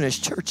porch as soon as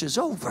church is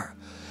over.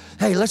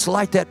 Hey, let's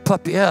light that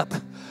puppy up.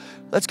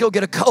 Let's go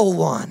get a cold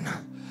one.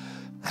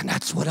 And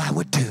that's what I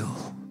would do.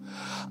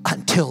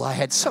 Until I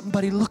had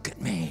somebody look at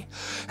me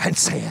and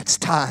say, it's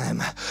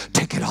time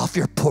to get off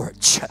your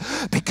porch.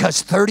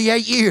 Because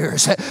 38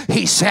 years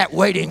he sat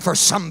waiting for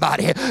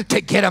somebody to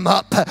get him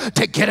up,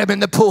 to get him in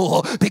the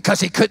pool, because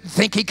he couldn't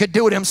think he could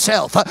do it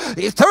himself.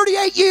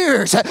 38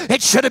 years,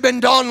 it should have been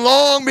done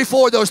long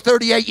before those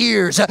 38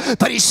 years.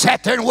 But he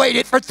sat there and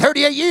waited for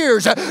 38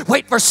 years,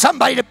 wait for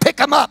somebody to pick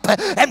him up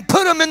and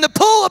put him in the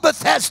pool of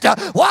Bethesda.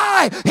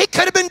 Why? He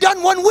could have been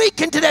done 1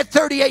 week into that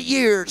 38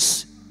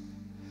 years.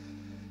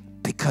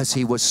 Because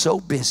he was so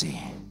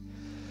busy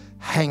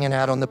hanging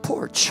out on the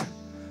porch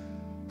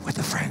with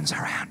the friends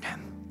around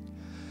him.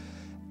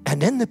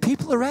 And then the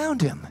people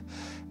around him,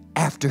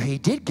 after he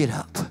did get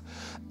up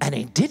and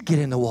he did get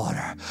in the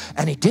water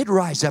and he did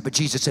rise up, and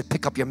Jesus said,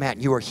 pick up your mat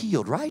and you are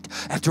healed, right?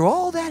 After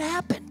all that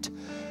happened,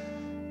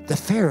 the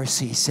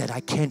Pharisees said,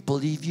 I can't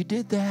believe you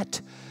did that.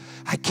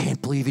 I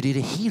can't believe you did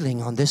a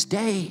healing on this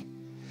day,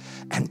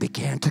 and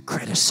began to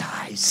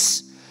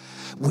criticize.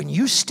 When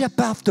you step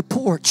off the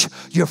porch,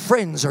 your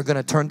friends are going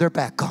to turn their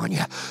back on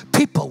you.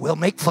 People will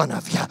make fun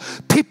of you.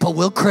 People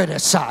will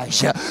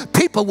criticize you.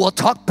 People will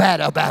talk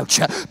bad about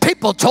you.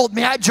 People told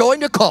me I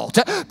joined a cult.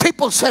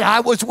 People said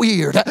I was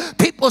weird.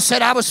 People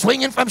said I was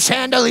swinging from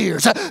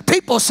chandeliers.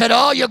 People said,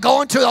 oh, you're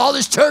going to all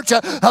this church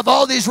of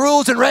all these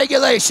rules and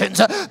regulations.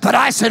 But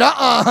I said,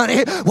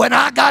 honey, when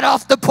I got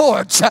off the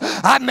porch,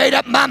 I made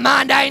up my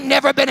mind. I ain't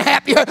never been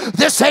happier.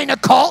 This ain't a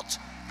cult.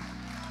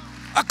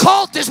 A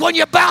cult is when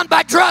you're bound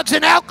by drugs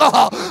and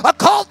alcohol. A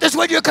cult is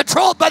when you're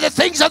controlled by the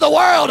things of the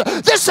world.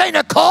 This ain't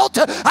a cult.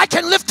 I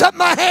can lift up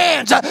my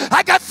hands.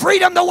 I got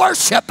freedom to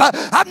worship.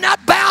 I'm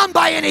not bound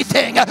by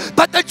anything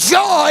but the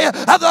joy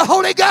of the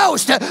Holy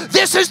Ghost.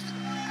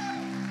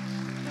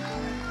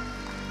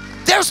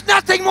 There's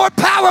nothing more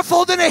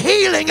powerful than a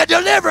healing, a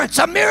deliverance,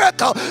 a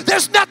miracle.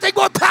 There's nothing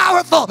more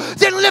powerful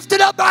than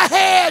lifting up my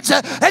hands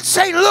and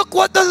saying, look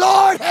what the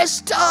Lord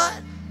has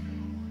done.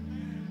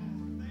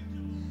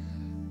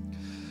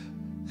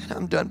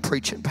 I'm done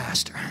preaching,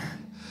 Pastor.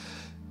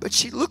 But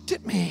she looked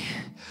at me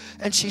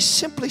and she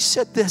simply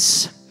said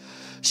this.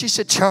 She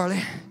said,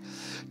 Charlie,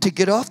 to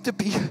get off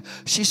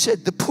she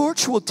said, the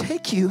porch will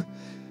take you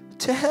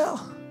to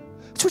hell.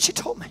 That's what she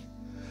told me.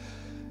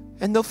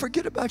 And they'll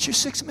forget about you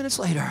 6 minutes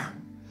later.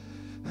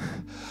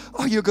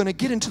 Or you're going to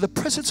get into the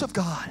presence of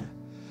God.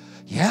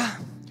 Yeah,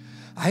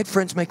 I had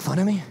friends make fun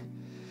of me.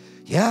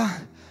 Yeah,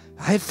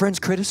 I had friends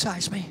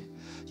criticize me.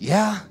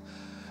 Yeah,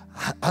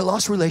 I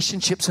lost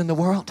relationships in the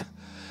world.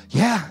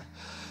 Yeah,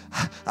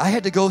 I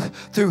had to go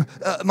through,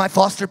 my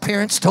foster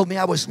parents told me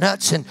I was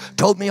nuts and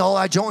told me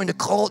I joined a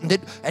cult and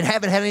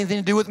haven't had anything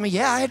to do with me.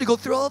 Yeah, I had to go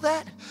through all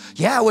that.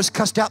 Yeah, I was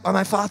cussed out by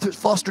my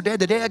foster dad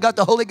the day I got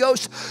the Holy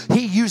Ghost.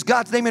 He used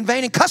God's name in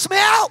vain and cussed me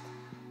out.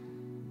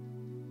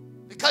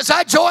 because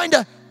I joined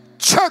a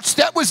church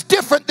that was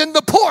different than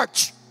the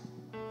porch.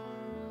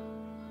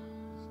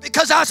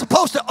 Because I was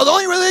supposed to, the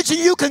only religion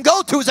you can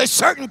go to is a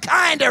certain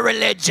kind of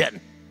religion.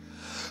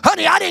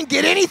 Honey, I didn't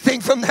get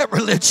anything from that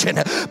religion.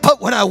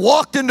 But when I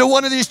walked into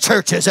one of these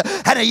churches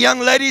and a young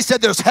lady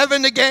said there's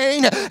heaven to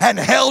gain and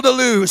hell to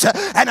lose,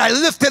 and I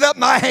lifted up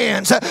my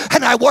hands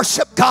and I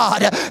worshiped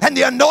God, and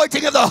the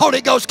anointing of the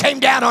Holy Ghost came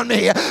down on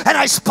me, and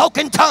I spoke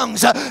in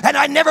tongues, and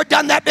I'd never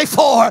done that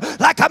before.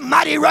 Like a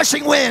mighty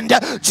rushing wind,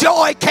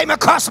 joy came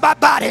across my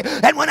body.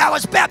 And when I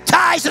was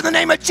baptized in the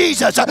name of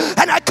Jesus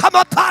and I come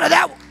up out of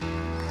that,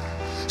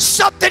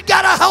 something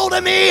got a hold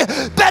of me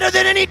better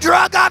than any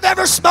drug I've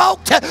ever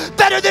smoked,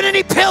 better than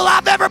any pill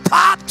I've ever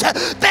popped,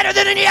 better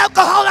than any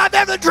alcohol I've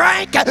ever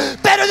drank,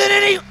 better than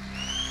any...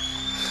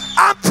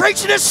 I'm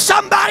preaching to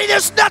somebody.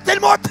 There's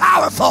nothing more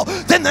powerful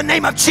than the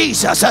name of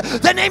Jesus.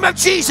 The name of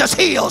Jesus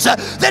heals.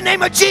 The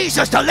name of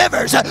Jesus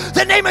delivers.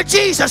 The name of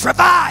Jesus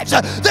revives.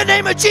 The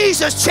name of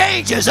Jesus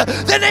changes.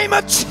 The name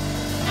of...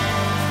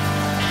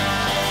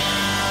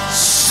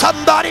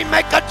 Somebody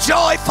make a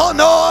joyful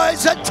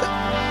noise.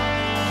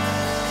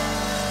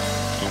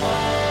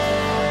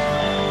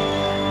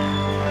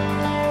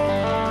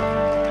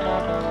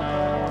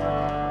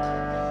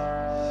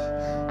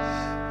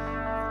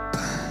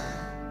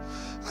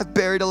 I've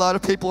buried a lot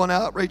of people in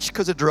outreach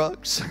because of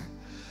drugs.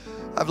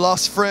 I've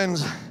lost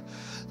friends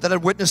that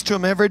I'd witnessed to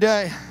him every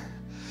day.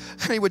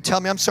 And he would tell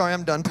me, I'm sorry,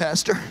 I'm done,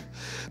 Pastor.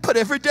 But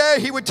every day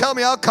he would tell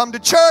me, I'll come to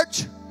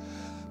church.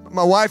 But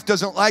my wife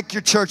doesn't like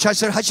your church. I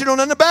said, how'd you know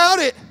nothing about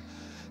it?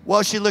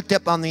 Well, she looked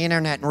up on the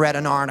internet and read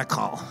an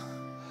article.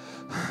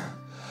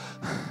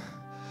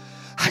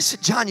 I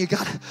said, John, you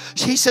got it.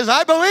 He says,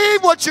 I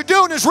believe what you're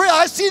doing is real.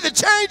 I see the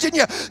change in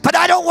you. But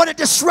I don't want to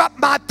disrupt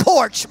my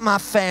porch, my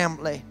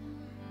family.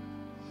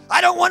 I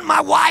don't want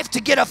my wife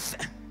to get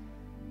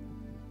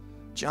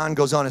John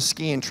goes on a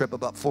skiing trip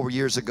about 4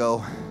 years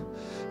ago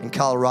in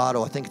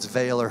Colorado. I think it's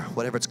Vail or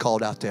whatever it's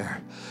called out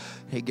there.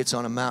 He gets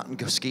on a mountain,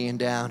 goes skiing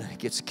down, and he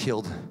gets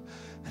killed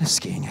in a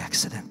skiing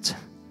accident.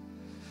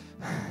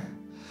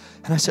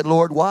 And I said,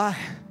 Lord, why?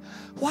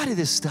 Why did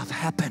this stuff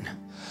happen?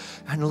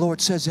 And the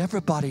Lord says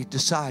everybody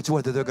decides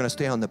whether they're going to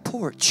stay on the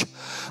porch.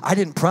 I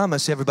didn't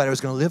promise everybody was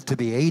going to live to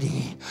be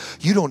 80.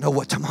 You don't know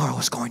what tomorrow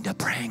is going to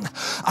bring.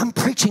 I'm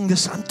preaching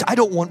this. I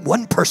don't want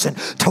one person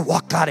to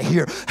walk out of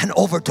here and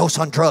overdose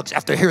on drugs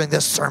after hearing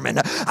this sermon.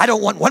 I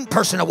don't want one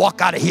person to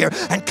walk out of here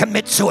and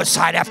commit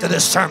suicide after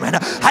this sermon.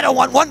 I don't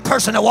want one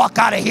person to walk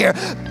out of here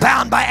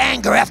bound by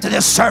anger after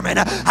this sermon.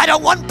 I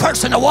don't want one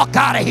person to walk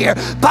out of here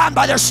bound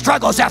by their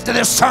struggles after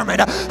this sermon.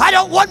 I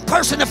don't want one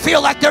person to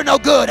feel like they're no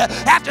good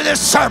after this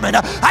sermon.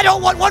 I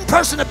don't want one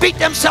person to beat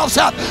themselves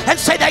up and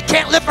say they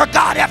can't live for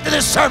God after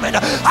this sermon.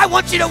 I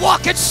want you to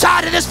walk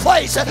inside of this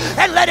place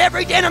and let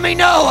every enemy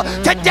know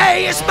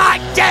today is my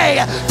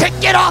day to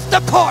get off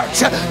the porch.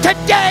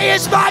 Today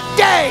is my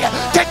day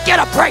to get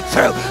a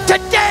breakthrough.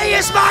 Today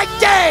is my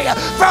day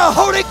for a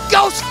Holy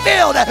Ghost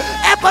filled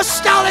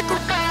apostolic.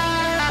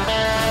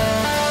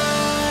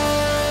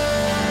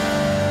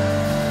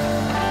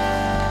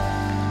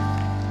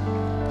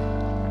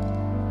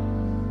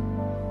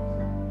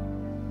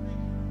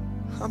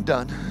 I'm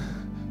done.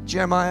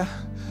 Jeremiah,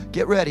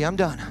 get ready. I'm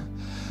done.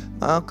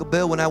 My Uncle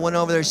Bill, when I went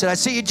over there, he said, I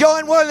see you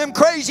join one of them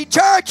crazy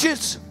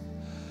churches.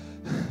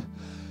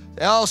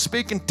 They all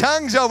speak in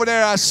tongues over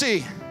there, I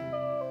see.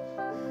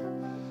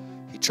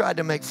 He tried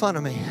to make fun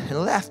of me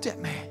and laughed at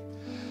me.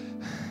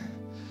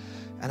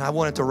 And I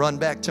wanted to run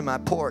back to my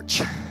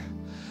porch.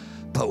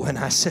 But when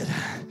I said,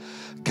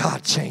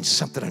 God changed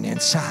something on the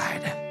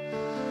inside,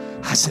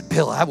 I said,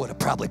 Bill, I would have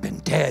probably been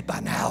dead by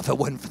now if it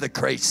wasn't for the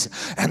grace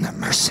and the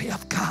mercy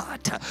of God.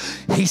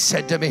 He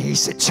said to me, he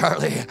said,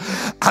 Charlie,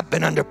 I've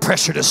been under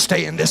pressure to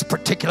stay in this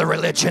particular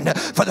religion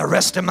for the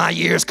rest of my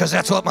years because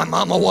that's what my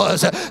mama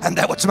was and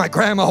that's what my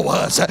grandma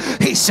was.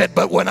 He said,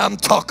 but when I'm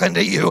talking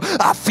to you,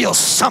 I feel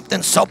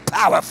something so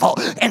powerful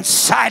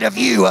inside of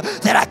you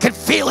that I can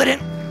feel it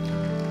in.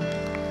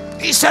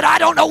 He said, I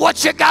don't know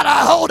what you got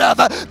a hold of,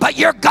 but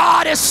your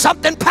God is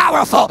something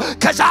powerful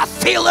because I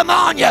feel him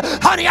on you.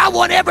 Honey, I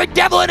want every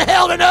devil in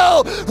hell to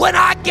know when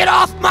I get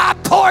off my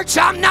porch,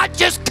 I'm not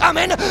just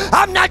coming,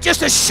 I'm not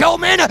just a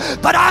showman,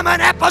 but I'm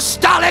an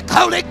apostolic,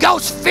 Holy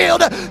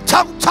Ghost-filled,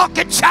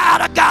 tongue-talking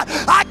child of God.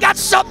 I got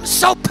something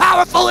so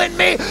powerful in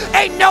me,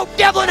 ain't no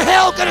devil in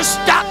hell gonna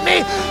stop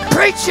me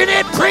preaching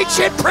it,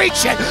 preaching,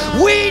 preaching.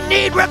 We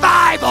need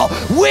revival.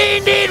 We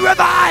need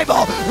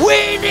revival.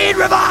 We need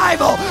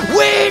revival.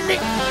 We need...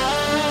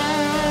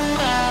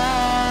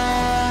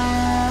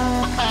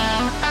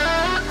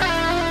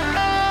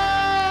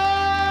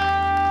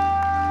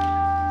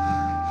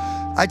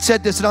 I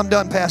said this and I'm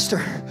done,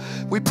 Pastor.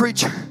 We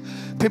preach.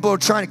 People are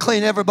trying to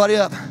clean everybody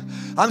up.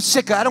 I'm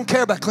sick of it. I don't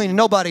care about cleaning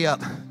nobody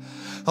up.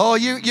 Oh,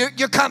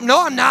 you're coming.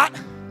 No, I'm not.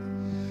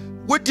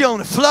 We're dealing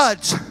with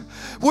floods.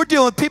 We're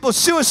dealing with people's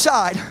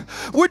suicide.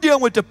 We're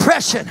dealing with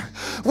depression.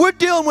 We're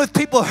dealing with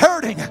people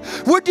hurting.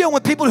 We're dealing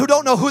with people who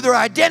don't know who their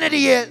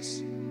identity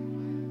is.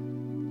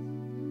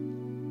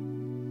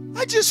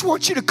 I just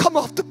want you to come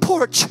off the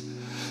porch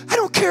I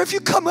don't care if you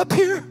come up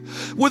here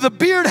with a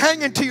beard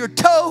hanging to your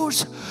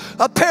toes,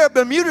 a pair of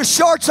Bermuda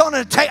shorts on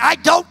and a tape. I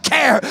don't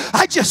care.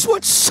 I just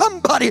want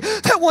somebody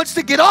that wants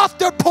to get off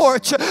their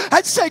porch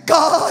and say,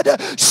 God,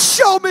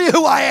 show me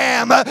who I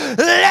am.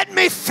 Let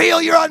me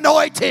feel your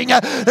anointing.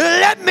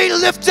 Let me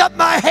lift up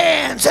my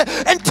hands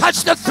and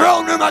touch the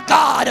throne room of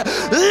God.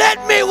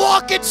 Let me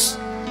walk in.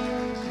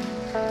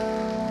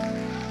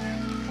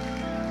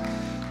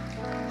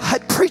 I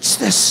preach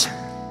this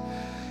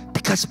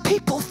because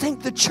people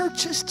think the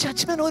church is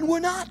judgmental and we're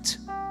not.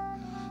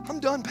 I'm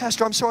done,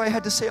 Pastor. I'm sorry I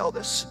had to say all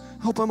this.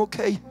 I hope I'm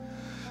okay.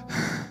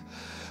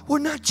 We're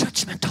not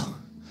judgmental.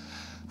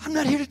 I'm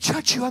not here to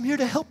judge you. I'm here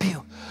to help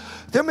you.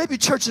 There may be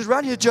churches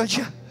around here to judge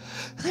you.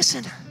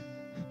 Listen,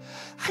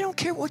 I don't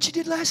care what you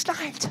did last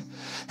night.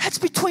 That's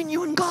between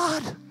you and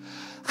God.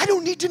 I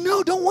don't need to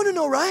know. Don't want to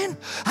know, Ryan.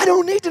 I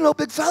don't need to know,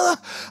 big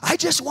fella. I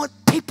just want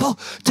people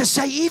to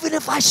say, even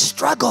if I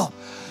struggle,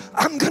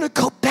 I'm going to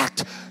go back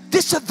to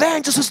this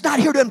evangelist is not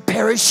here to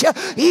embarrass you.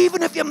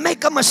 Even if you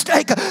make a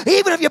mistake,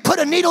 even if you put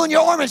a needle in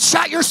your arm and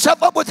shot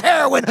yourself up with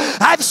heroin,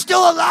 I'm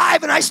still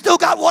alive and I still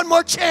got one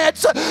more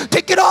chance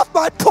to get off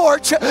my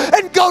porch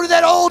and go to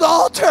that old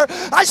altar.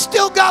 I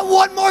still got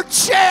one more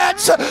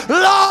chance.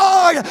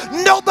 Lord,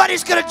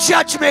 nobody's going to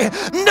judge me.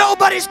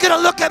 Nobody's going to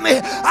look at me.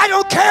 I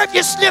don't care if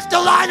you sniffed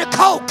a line of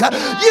coke.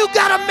 You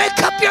got to make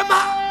up your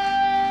mind.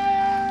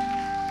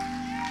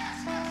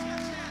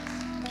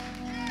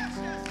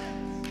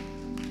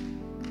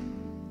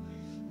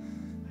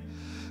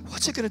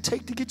 What's it going to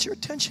take to get your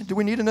attention? Do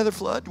we need another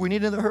flood? Do we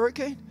need another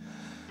hurricane?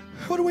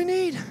 What do we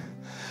need?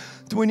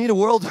 Do we need a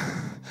world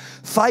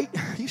fight?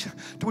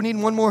 Do we need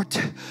one more?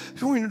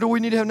 Do we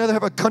need to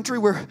have a country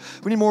where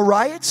we need more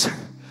riots?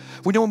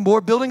 We need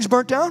more buildings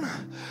burnt down?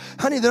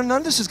 Honey, none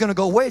of this is going to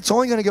go away. It's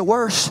only going to get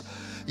worse.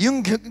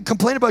 You can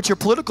complain about your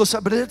political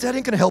stuff, but that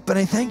ain't going to help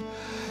anything.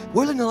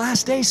 We're in the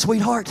last days,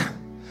 sweetheart.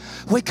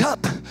 Wake up.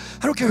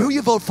 I don't care who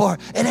you vote for.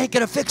 It ain't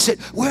going to fix it.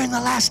 We're in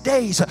the last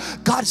days.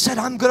 God said,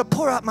 I'm going to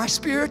pour out my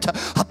spirit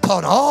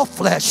upon all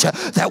flesh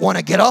that want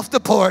to get off the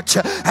porch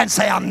and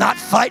say, I'm not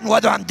fighting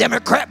whether I'm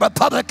Democrat,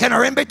 Republican,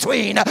 or in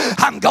between.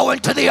 I'm going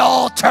to the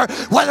altar,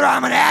 whether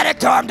I'm an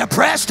addict or I'm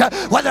depressed,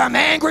 whether I'm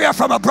angry or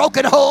from a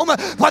broken home,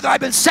 whether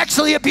I've been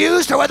sexually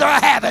abused or whether I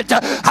haven't.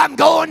 I'm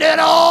going to an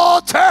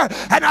altar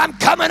and I'm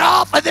coming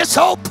off of this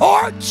old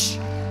porch.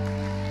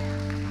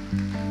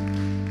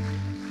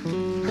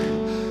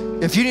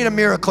 If you need a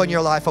miracle in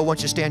your life, I want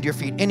you to stand to your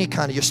feet. Any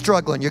kind of, you're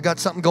struggling, you got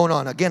something going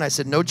on. Again, I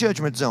said no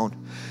judgment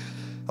zone.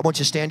 I want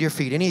you to stand to your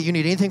feet. You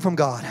need anything from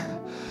God,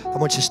 I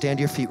want you to stand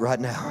to your feet right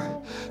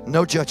now.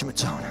 No judgment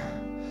zone.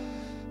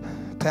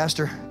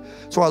 Pastor,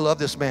 that's why I love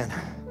this man.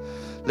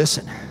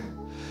 Listen,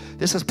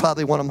 this is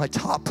probably one of my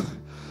top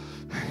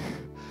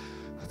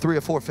 3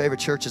 or 4 favorite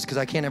churches, because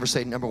I can't ever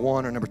say number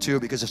 1 or number 2,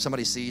 because if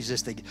somebody sees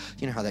this,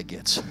 you know how that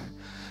gets.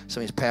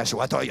 Somebody's pastor,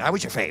 well, I thought I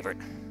was your favorite.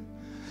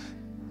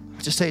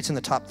 Just say it's in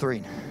the top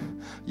 3.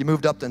 You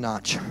moved up the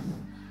notch.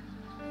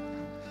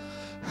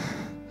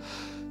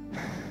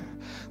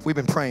 We've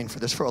been praying for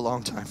this for a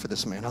long time for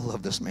this man. I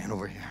love this man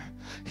over here.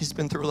 He's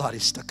been through a lot.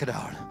 He's stuck it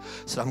out.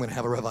 Said, I'm going to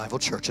have a revival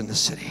church in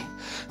this city,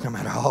 no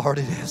matter how hard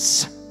it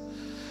is.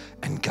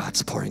 And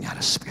God's pouring out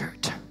His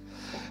Spirit.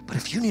 But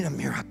if you need a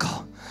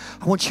miracle,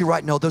 I want you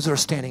right now, those that are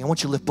standing, I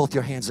want you to lift both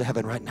your hands to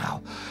heaven right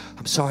now.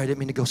 I'm sorry, I didn't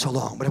mean to go so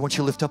long, but I want you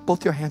to lift up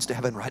both your hands to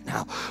heaven right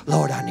now.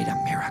 Lord, I need a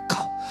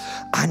miracle.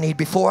 I need,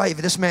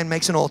 this man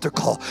makes an altar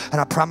call, and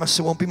I promise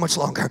it won't be much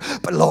longer,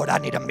 but Lord, I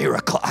need a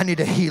miracle. I need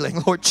a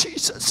healing, Lord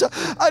Jesus.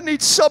 I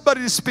need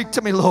somebody to speak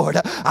to me, Lord.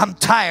 I'm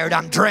tired,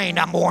 I'm drained,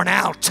 I'm worn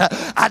out.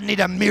 I need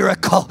a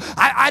miracle.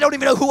 I don't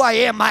even know who I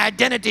am, my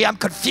identity, I'm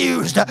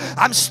confused,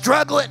 I'm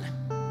struggling.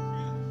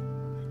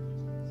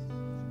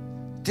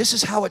 This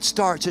is how it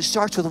starts. It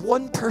starts with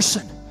one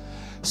person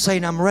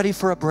saying, I'm ready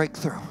for a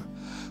breakthrough.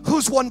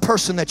 Who's one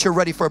person that you're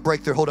ready for a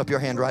breakthrough? Hold up your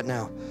hand right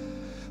now.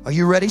 Are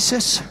you ready,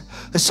 sis?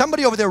 There's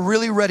somebody over there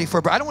really ready for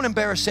a breakthrough. I don't want to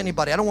embarrass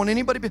anybody. I don't want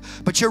anybody,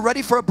 but you're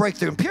ready for a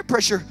breakthrough. And peer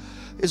pressure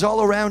is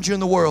all around you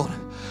in the world.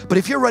 But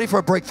if you're ready for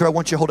a breakthrough, I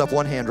want you to hold up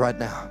one hand right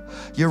now.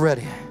 You're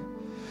ready.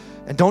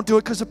 And don't do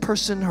it because the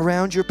person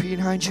around you or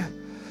behind you.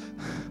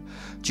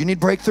 Do you need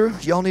breakthrough?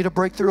 Y'all need a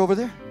breakthrough over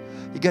there?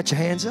 You got your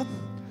hands up?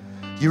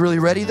 You really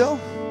ready though?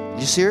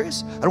 You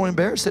serious? I don't want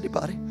to embarrass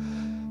anybody.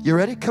 You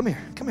ready? Come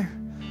here. Come here.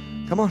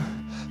 Come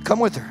on.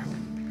 Come with her.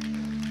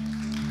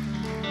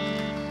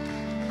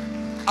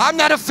 I'm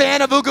not a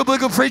fan of ooga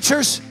booga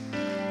preachers.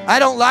 I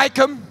don't like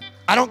them.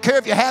 I don't care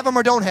if you have them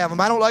or don't have them.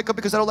 I don't like them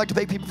because I don't like to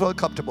make people feel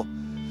comfortable.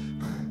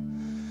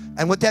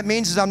 And what that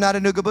means is I'm not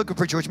an ooga booga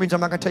preacher, which means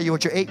I'm not going to tell you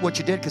what you ate, what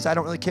you did, because I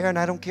don't really care, and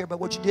I don't care about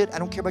what you did. I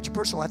don't care about your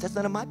personal life. That's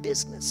none of my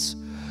business.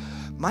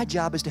 My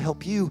job is to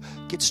help you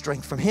get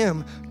strength from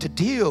Him to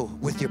deal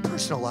with your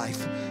personal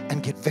life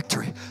and get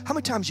victory. How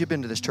many times have you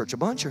been to this church? A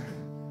bunch? Or?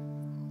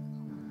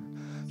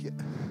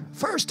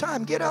 First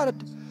time, get out of,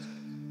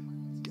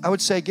 I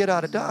would say get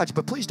out of Dodge,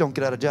 but please don't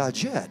get out of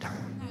Dodge yet.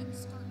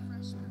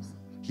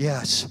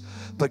 Yes,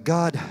 but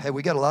God, hey,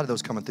 we got a lot of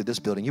those coming through this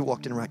building. You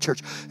walked in the right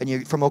church, and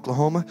you're from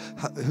Oklahoma.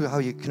 How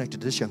are you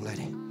connected to this young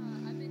lady?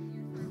 I've been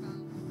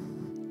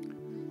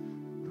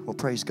Well,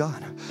 praise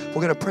God.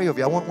 We're going to pray over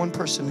you. I want one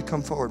person to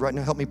come forward right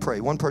now. Help me pray.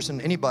 One person,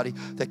 anybody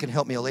that can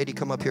help me. A lady,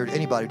 come up here.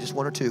 Anybody, just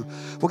one or two.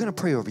 We're going to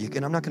pray over you.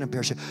 And I'm not going to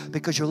embarrass you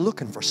because you're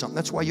looking for something.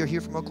 That's why you're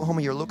here from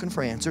Oklahoma. You're looking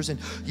for answers and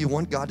you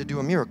want God to do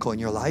a miracle in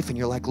your life. And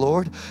you're like,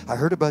 Lord, I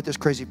heard about this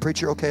crazy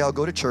preacher. Okay, I'll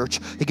go to church.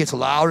 He gets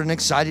loud and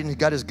excited and he's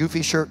got his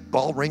goofy shirt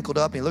all wrinkled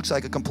up and he looks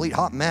like a complete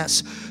hot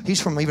mess. He's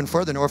from even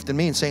further north than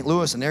me in St.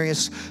 Louis, and there he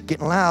is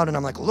getting loud. And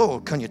I'm like,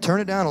 Lord, can you turn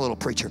it down a little,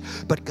 preacher?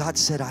 But God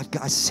said,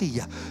 I see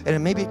you.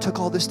 And maybe it took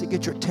all this to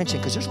get your attention,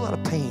 because there's a lot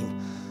of pain.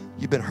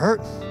 You've been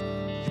hurt,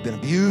 you've been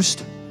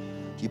abused,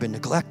 you've been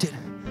neglected,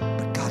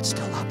 but God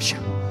still loves you.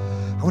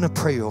 I want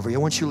to pray over you. I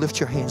want you to lift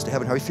your hands to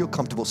heaven. How you feel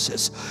comfortable,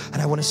 sis.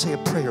 And I want to say a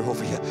prayer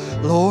over you.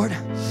 Lord,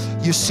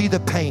 you see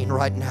the pain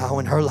right now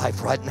in her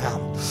life right now.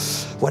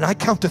 When I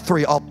count to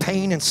 3, all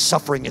pain and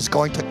suffering is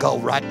going to go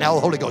right now.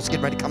 The Holy Ghost is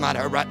getting ready to come out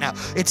of her right now.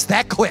 It's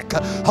that quick.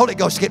 Holy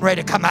Ghost is getting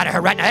ready to come out of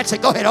her right now. That's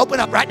it. Go ahead, open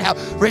up right now.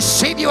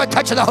 Receive you a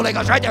touch of the Holy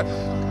Ghost right there.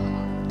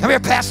 Come here,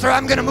 Pastor.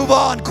 I'm going to move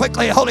on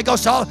quickly. The Holy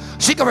Ghost,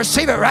 she can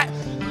receive it, right?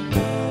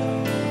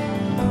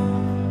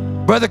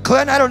 Brother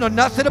Clint, I don't know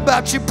nothing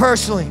about you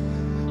personally.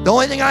 The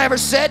only thing I ever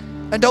said,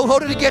 and don't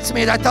hold it against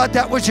me, is I thought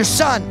that was your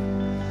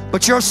son.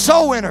 But you're a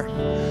soul winner.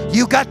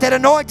 You got that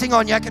anointing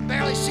on you. I can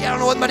barely see. I don't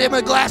know what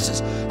my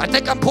glasses. I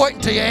think I'm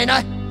pointing to you, ain't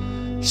I?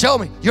 Show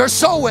me. You're a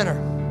soul winner.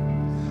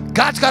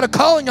 God's got a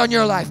calling on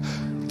your life.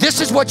 This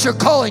is what your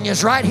calling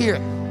is right here.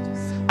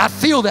 I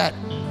feel that.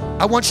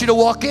 I want you to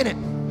walk in it.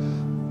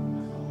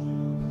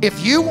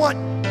 If you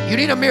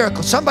need a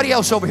miracle. Somebody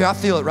else over here, I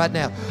feel it right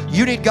now.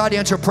 You need God to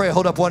answer prayer.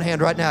 Hold up one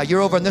hand right now.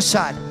 You're over on this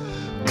side.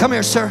 Come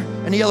here, sir,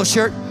 in the yellow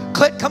shirt.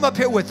 Clint, come up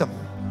here with him.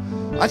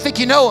 I think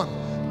you know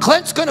him.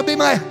 Clint's going to be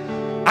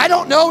I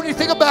don't know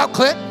anything about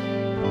Clint.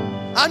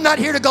 I'm not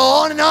here to go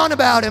on and on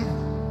about him.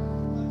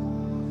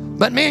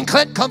 But me and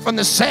Clint come from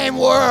the same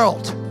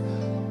world.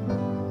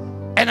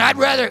 And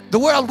the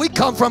world we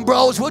come from,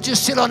 bros, we'll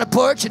just sit on the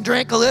porch and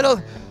drink a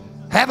little,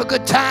 have a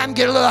good time,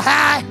 get a little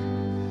high,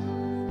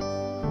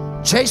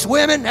 chase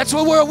women. That's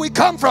the world we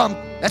come from.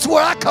 That's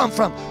where I come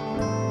from.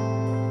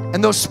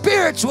 And those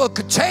spirits will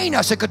contain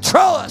us and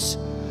control us.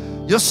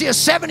 You'll see a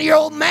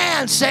 70-year-old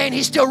man saying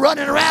he's still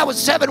running around with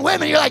 7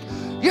 women. You're like,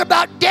 you're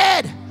about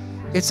dead.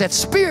 It's that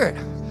spirit.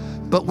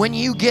 But when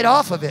you get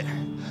off of it,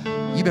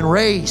 you've been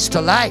raised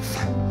to life.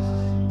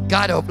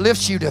 God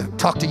uplifts you to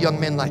talk to young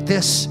men like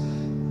this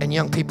and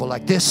young people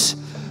like this.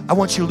 I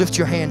want you to lift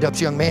your hand up,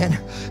 young man,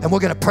 and we're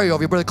going to pray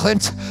over you. Brother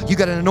Clint, you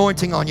got an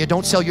anointing on you.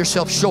 Don't sell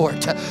yourself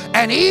short.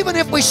 And even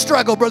if we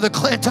struggle, Brother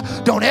Clint,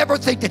 don't ever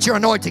think that your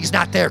anointing is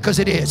not there, because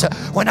it is.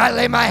 When I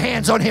lay my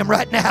hands on him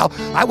right now,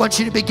 I want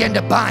you to begin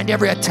to bind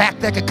every attack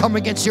that could come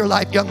against your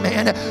life, young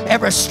man.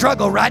 Every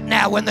struggle right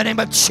now in the name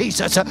of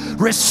Jesus.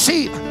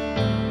 Receive.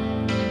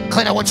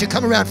 Clint, I want you to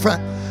come around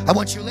front. I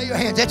want you to lay your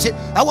hands. That's it.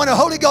 I want a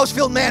Holy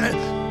Ghost-filled man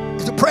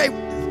to pray.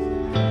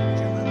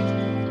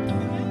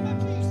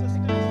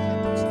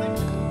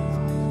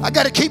 I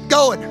got to keep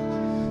going.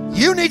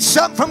 You need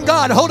something from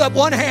God. Hold up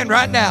one hand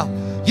right now.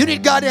 You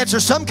need God to answer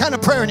some kind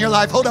of prayer in your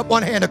life. Hold up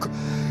one hand.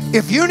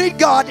 If you need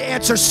God to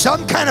answer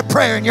some kind of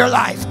prayer in your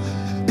life,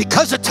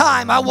 because of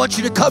time, I want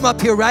you to come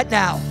up here right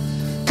now.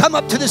 Come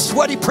up to this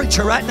sweaty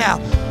preacher right now.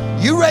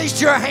 You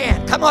raised your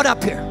hand. Come on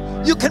up here.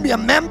 You can be a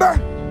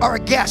member or a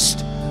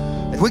guest.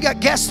 If we got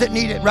guests that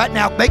need it right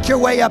now, make your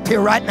way up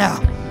here right now.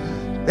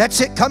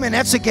 That's it. Come in.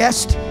 That's a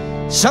guest.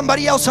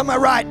 Somebody else on my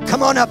right,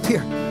 come on up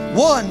here.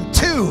 1,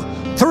 2,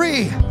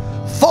 3,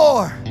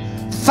 4,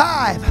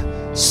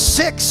 5,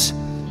 6.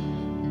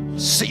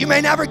 So you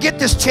may never get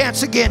this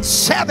chance again.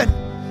 7.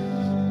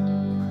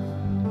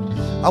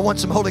 I want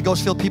some Holy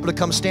Ghost-filled people to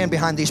come stand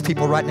behind these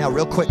people right now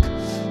real quick.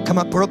 Come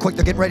up real quick.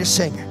 They're getting ready to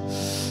sing.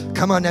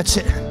 Come on, that's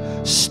it.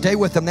 Stay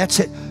with them. That's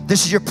it.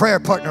 This is your prayer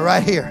partner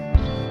right here.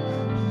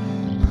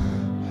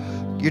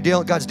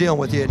 God's dealing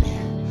with you.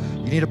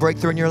 You need a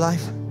breakthrough in your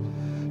life?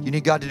 You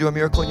need God to do a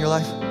miracle in your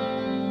life?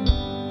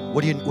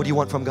 What do you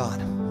want from God?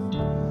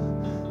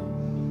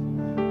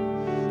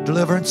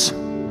 Deliverance?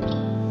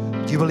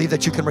 Do you believe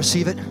that you can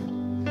receive it?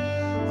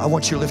 I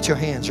want you to lift your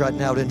hands right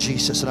now in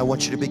Jesus, and I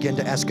want you to begin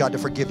to ask God to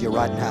forgive you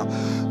right now.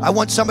 I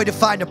want somebody to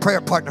find a prayer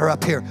partner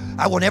up here.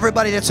 I want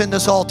everybody that's in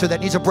this altar that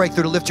needs a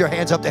breakthrough to lift your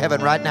hands up to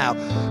heaven right now.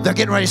 They're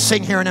getting ready to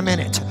sing here in a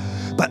minute.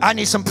 But I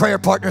need some prayer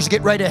partners to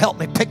get ready to help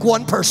me. Pick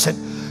one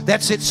person.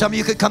 That's it. Some of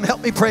you could come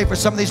help me pray for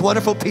some of these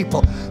wonderful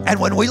people. And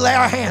when we lay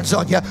our hands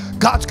on you,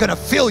 God's going to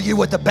fill you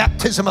with the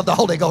baptism of the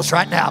Holy Ghost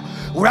right now.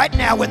 Right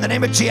now, in the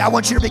name of Jesus, I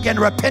want you to begin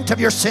to repent of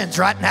your sins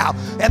right now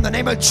in the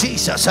name of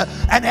Jesus.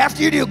 And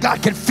after you do,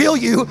 God can fill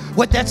you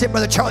with, that's it,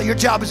 Brother Charlie, your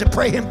job is to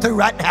pray him through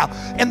right now.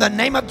 In the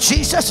name of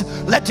Jesus,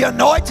 let the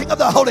anointing of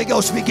the Holy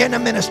Ghost begin to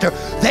minister.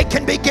 They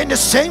can begin to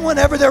sing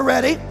whenever they're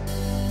ready.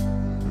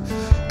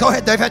 Go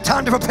ahead, they've had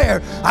time to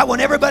prepare. I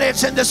want everybody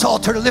that's in this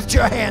altar to lift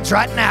your hands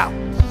right now.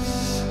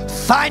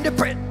 Find a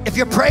prayer. If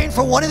you're praying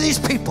for one of these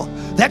people,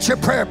 that's your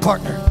prayer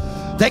partner.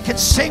 They can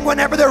sing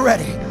whenever they're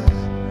ready.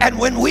 And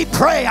when we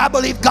pray, I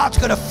believe God's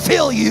going to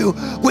fill you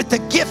with the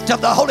gift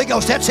of the Holy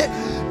Ghost. That's it.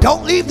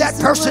 Don't leave that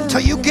person till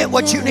you get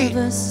what you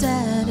need.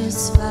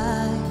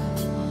 Satisfied.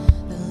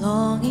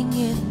 longing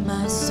in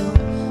my soul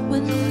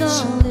when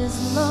all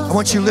is lost. I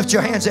want you to lift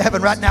your hands to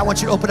heaven right now. I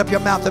want you to open up your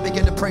mouth and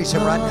begin to praise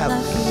him right now.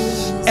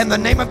 In the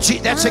name of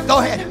Jesus. That's it. Go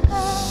ahead.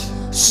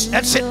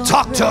 That's it.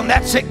 Talk to him.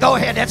 That's it. Go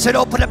ahead. That's it.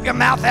 Open up your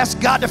mouth. Ask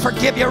God to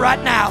forgive you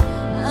right now.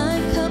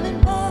 I'm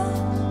coming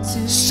back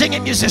to Sing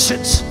it,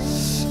 musicians.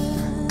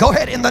 Go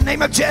ahead. In the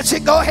name of Jesus.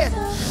 Go ahead.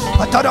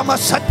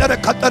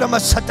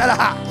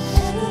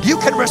 You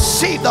can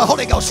receive the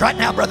Holy Ghost right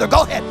now, brother.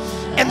 Go ahead.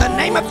 In the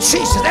name of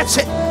Jesus. That's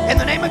it. In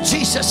the name of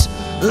Jesus.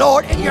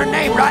 Lord, in your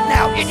name right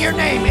now. In your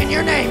name. In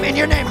your name. In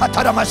your name. My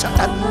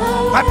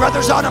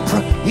brother's on him.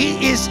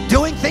 He is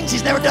doing things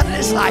he's never done in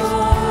his life.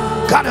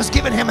 God has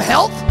given him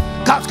health.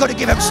 God's going to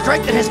give him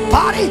strength in his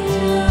body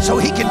so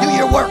he can do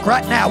your work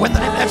right now. In the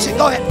name. That's it.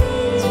 Go ahead.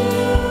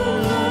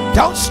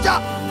 Don't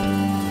stop.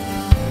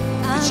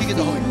 Did she get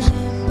the Holy Ghost?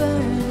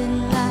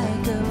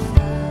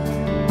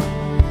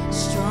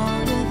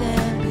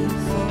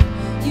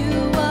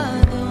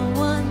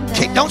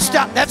 Don't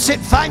stop. That's it.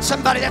 Find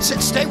somebody. That's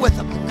it. Stay with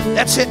them.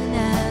 That's it.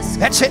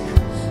 That's it.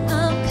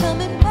 I'm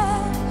coming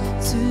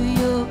back to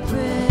your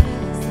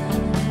presence.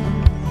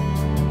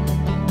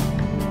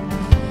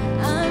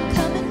 I'm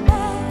coming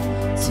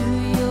back to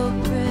your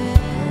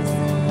presence.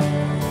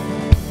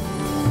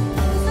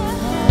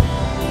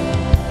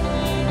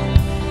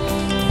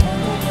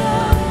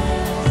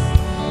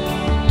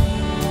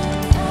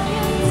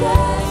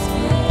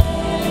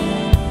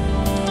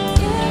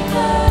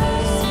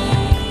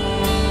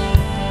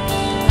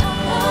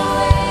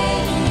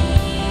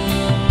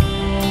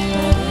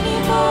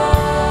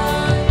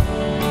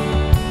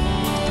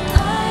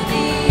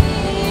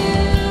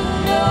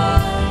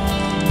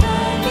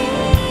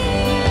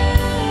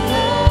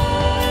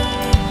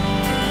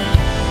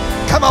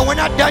 Come on, we're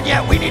not done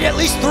yet. We need at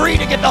least 3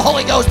 to get the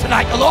Holy Ghost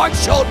tonight. The Lord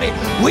showed me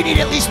we need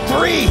at least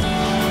 3.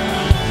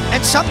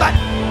 And somebody.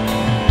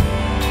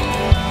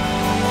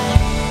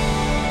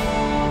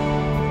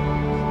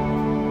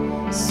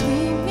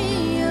 Sweep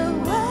me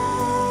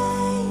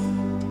away.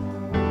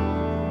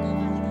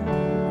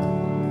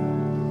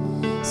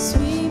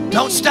 Sweep me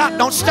Don't stop.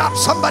 Don't stop.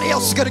 Somebody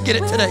else is going to get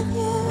it today.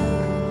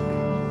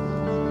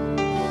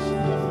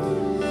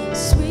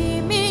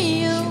 Sweep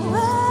me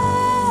away.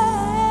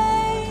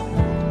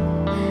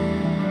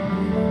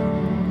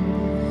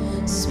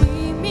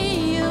 Sweep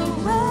me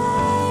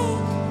away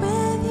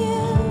with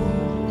you.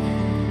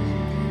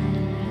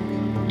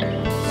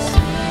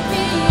 Sweep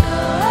me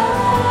away.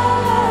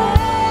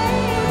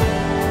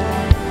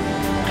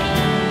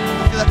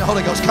 Feel that the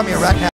Holy Ghost come here right now.